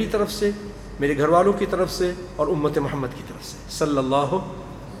اللہ میری طرف سے، میرے گھر والوں کی طرف سے اور امت محمد کی طرف سے صلی اللہ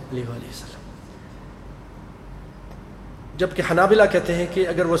علیہ وآلہ وسلم۔ جبکہ حنابلہ کہتے ہیں کہ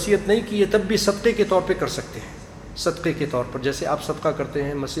اگر وصیت نہیں کی ہے تب بھی صدقے کے طور پہ کر سکتے ہیں، صدقے کے طور پر، جیسے آپ صدقہ کرتے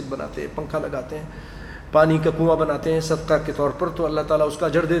ہیں، مسجد بناتے ہیں، پنکھا لگاتے ہیں، پانی کا کنواں بناتے ہیں صدقہ کے طور پر، تو اللہ تعالیٰ اس کا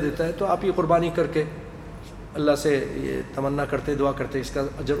اجر دے دیتا ہے۔ تو آپ یہ قربانی کر کے اللہ سے یہ تمنا کرتے، دعا کرتے اس کا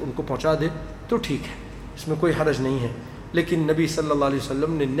اجر ان کو پہنچا دے تو ٹھیک ہے، اس میں کوئی حرج نہیں ہے۔ لیکن نبی صلی اللہ علیہ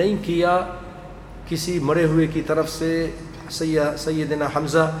وسلم نے نہیں کیا کسی مرے ہوئے کی طرف سے۔ سیدنا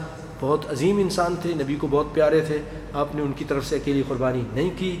حمزہ بہت عظیم انسان تھے، نبی کو بہت پیارے تھے، آپ نے ان کی طرف سے اکیلی قربانی نہیں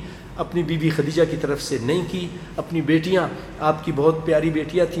کی، اپنی بیوی خدیجہ کی طرف سے نہیں کی، اپنی بیٹیاں، آپ کی بہت پیاری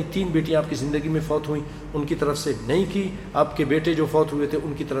بیٹیاں تھیں، 3 بیٹیاں آپ کی زندگی میں فوت ہوئیں، ان کی طرف سے نہیں کی، آپ کے بیٹے جو فوت ہوئے تھے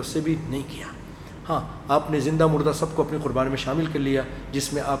ان کی طرف سے بھی نہیں کیا۔ ہاں، آپ نے زندہ مردہ سب کو اپنی قربانی میں شامل کر لیا،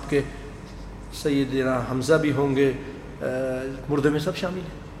 جس میں آپ کے سیدنا حمزہ بھی ہوں گے، مردے میں سب شامل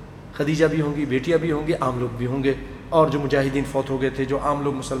ہیں، خدیجہ بھی ہوں گی، بیٹیاں بھی ہوں گی، عام لوگ بھی ہوں گے، اور جو مجاہدین فوت ہو گئے تھے، جو عام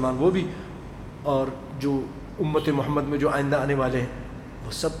لوگ مسلمان وہ بھی، اور جو امت محمد میں جو آئندہ آنے والے ہیں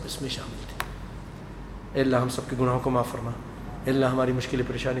وہ سب اس میں شامل تھے۔ اے اللہ ہم سب کے گناہوں کو معاف فرما، اے اللہ ہماری مشکل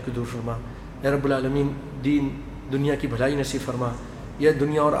پریشانی کو دور فرما، اے رب العالمین دین دنیا کی بھلائی نصیب فرما، یا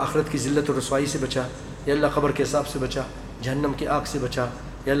دنیا اور آخرت کی ذلت و رسوائی سے بچا، یا اللہ قبر کے عذاب سے بچا، جہنم کی آگ سے بچا،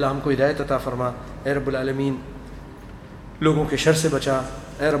 یا اللہ ہم کو ہدایت عطا فرما، اے رب العالمین لوگوں کے شر سے بچا،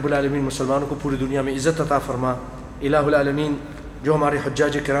 اے رب العالمین مسلمانوں کو پوری دنیا میں عزت عطا فرما۔ الہ العالمین جو ہمارے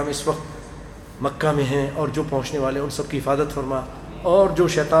حجاج کرام اس وقت مکہ میں ہیں اور جو پہنچنے والے ان سب کی حفاظت فرما، اور جو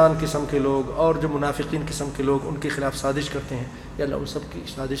شیطان قسم کے لوگ اور جو منافقین قسم کے لوگ ان کے خلاف سازش کرتے ہیں، یا اللہ ان سب کی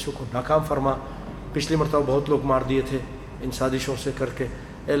سازشوں کو ناکام فرما۔ پچھلی مرتبہ بہت لوگ مار دیے تھے ان سازشوں سے کر کے،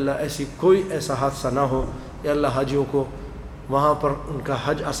 اے اللہ ایسی کوئی ایسا حادثہ نہ ہو، یا اللہ حاجیوں کو وہاں پر ان کا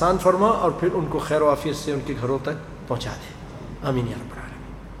حج آسان فرما اور پھر ان کو خیر و عافیت سے ان کے گھروں تک پہنچا دے، آمین یا رب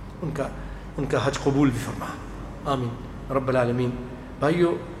العالمین۔ ان کا حج قبول بھی فرما، آمین رب العالمین۔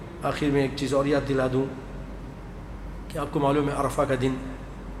 بھائیو، آخر میں ایک چیز اور یاد دلا دوں کہ آپ کو معلوم ہے عرفہ کا دن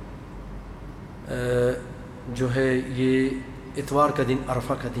جو ہے یہ اتوار کا دن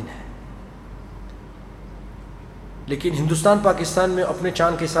عرفہ کا دن ہے، لیکن ہندوستان پاکستان میں اپنے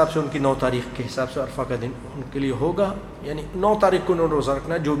چاند کے حساب سے ان کی 9 تاریخ کے حساب سے عرفہ کا دن ان کے لیے ہوگا، یعنی 9 تاریخ کو انہوں نے روزہ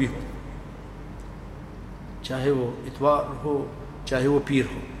رکھنا ہے، جو بھی ہو، چاہے وہ اتوار ہو چاہے وہ پیر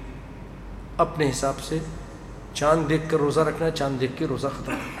ہو، اپنے حساب سے چاند دیکھ کر روزہ رکھنا ہے، چاند دیکھ کے روزہ ختم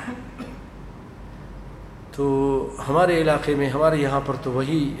کرنا ہے۔ تو ہمارے علاقے میں ہمارے یہاں پر تو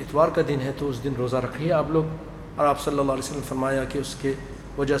وہی اتوار کا دن ہے، تو اس دن روزہ رکھیے آپ لوگ، اور آپ صلی اللہ علیہ وسلم فرمایا کہ اس کے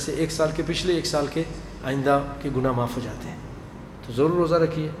وجہ سے 1 سال کے پچھلے 1 سال کے آئندہ کے گناہ معاف ہو جاتے ہیں، تو ضرور روزہ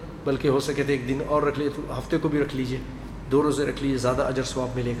رکھیے، بلکہ ہو سکے تو 1 دن اور رکھ لیے، تو ہفتے کو بھی رکھ لیجیے، 2 روزے رکھ لیجیے، زیادہ اجر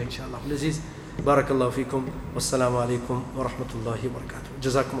ثواب ملے گا انشاءاللہ العزیز۔ بارک اللہ فیکم، والسلام علیکم ورحمۃ اللہ وبرکاتہ،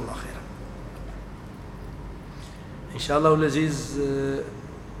 جزاکم اللہ خیر۔ انشاءاللہ العزیز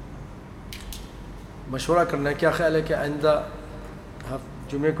مشورہ کرنا ہے، کیا خیال ہے کہ آئندہ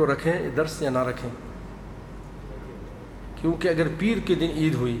جمعے کو رکھیں درس یا نہ رکھیں؟ کیونکہ اگر پیر کے دن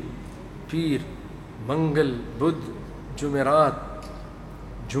عید ہوئی، پیر، منگل، بدھ، جمعرات،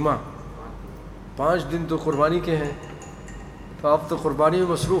 جمعہ، 5 دن تو قربانی کے ہیں، تو آپ تو قربانی میں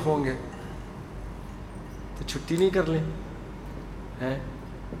مصروف ہوں گے، تو چھٹی نہیں کر لیں؟ ہیں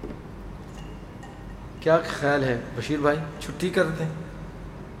کیا خیال ہے بشیر بھائی، چھٹی کر دیں؟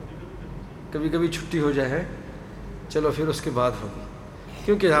 کبھی کبھی چھٹی ہو جائے ہے، چلو پھر اس کے بعد ہوگی،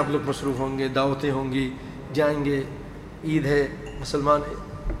 کیونکہ آپ لوگ مصروف ہوں گے، دعوتیں ہوں گی، جائیں گے، عید ہے، مسلمان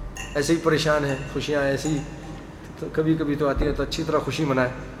ایسے ہی پریشان ہیں، خوشیاں ایسی تو کبھی کبھی تو آتی ہیں، تو اچھی طرح خوشی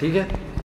منائیں، ٹھیک ہے؟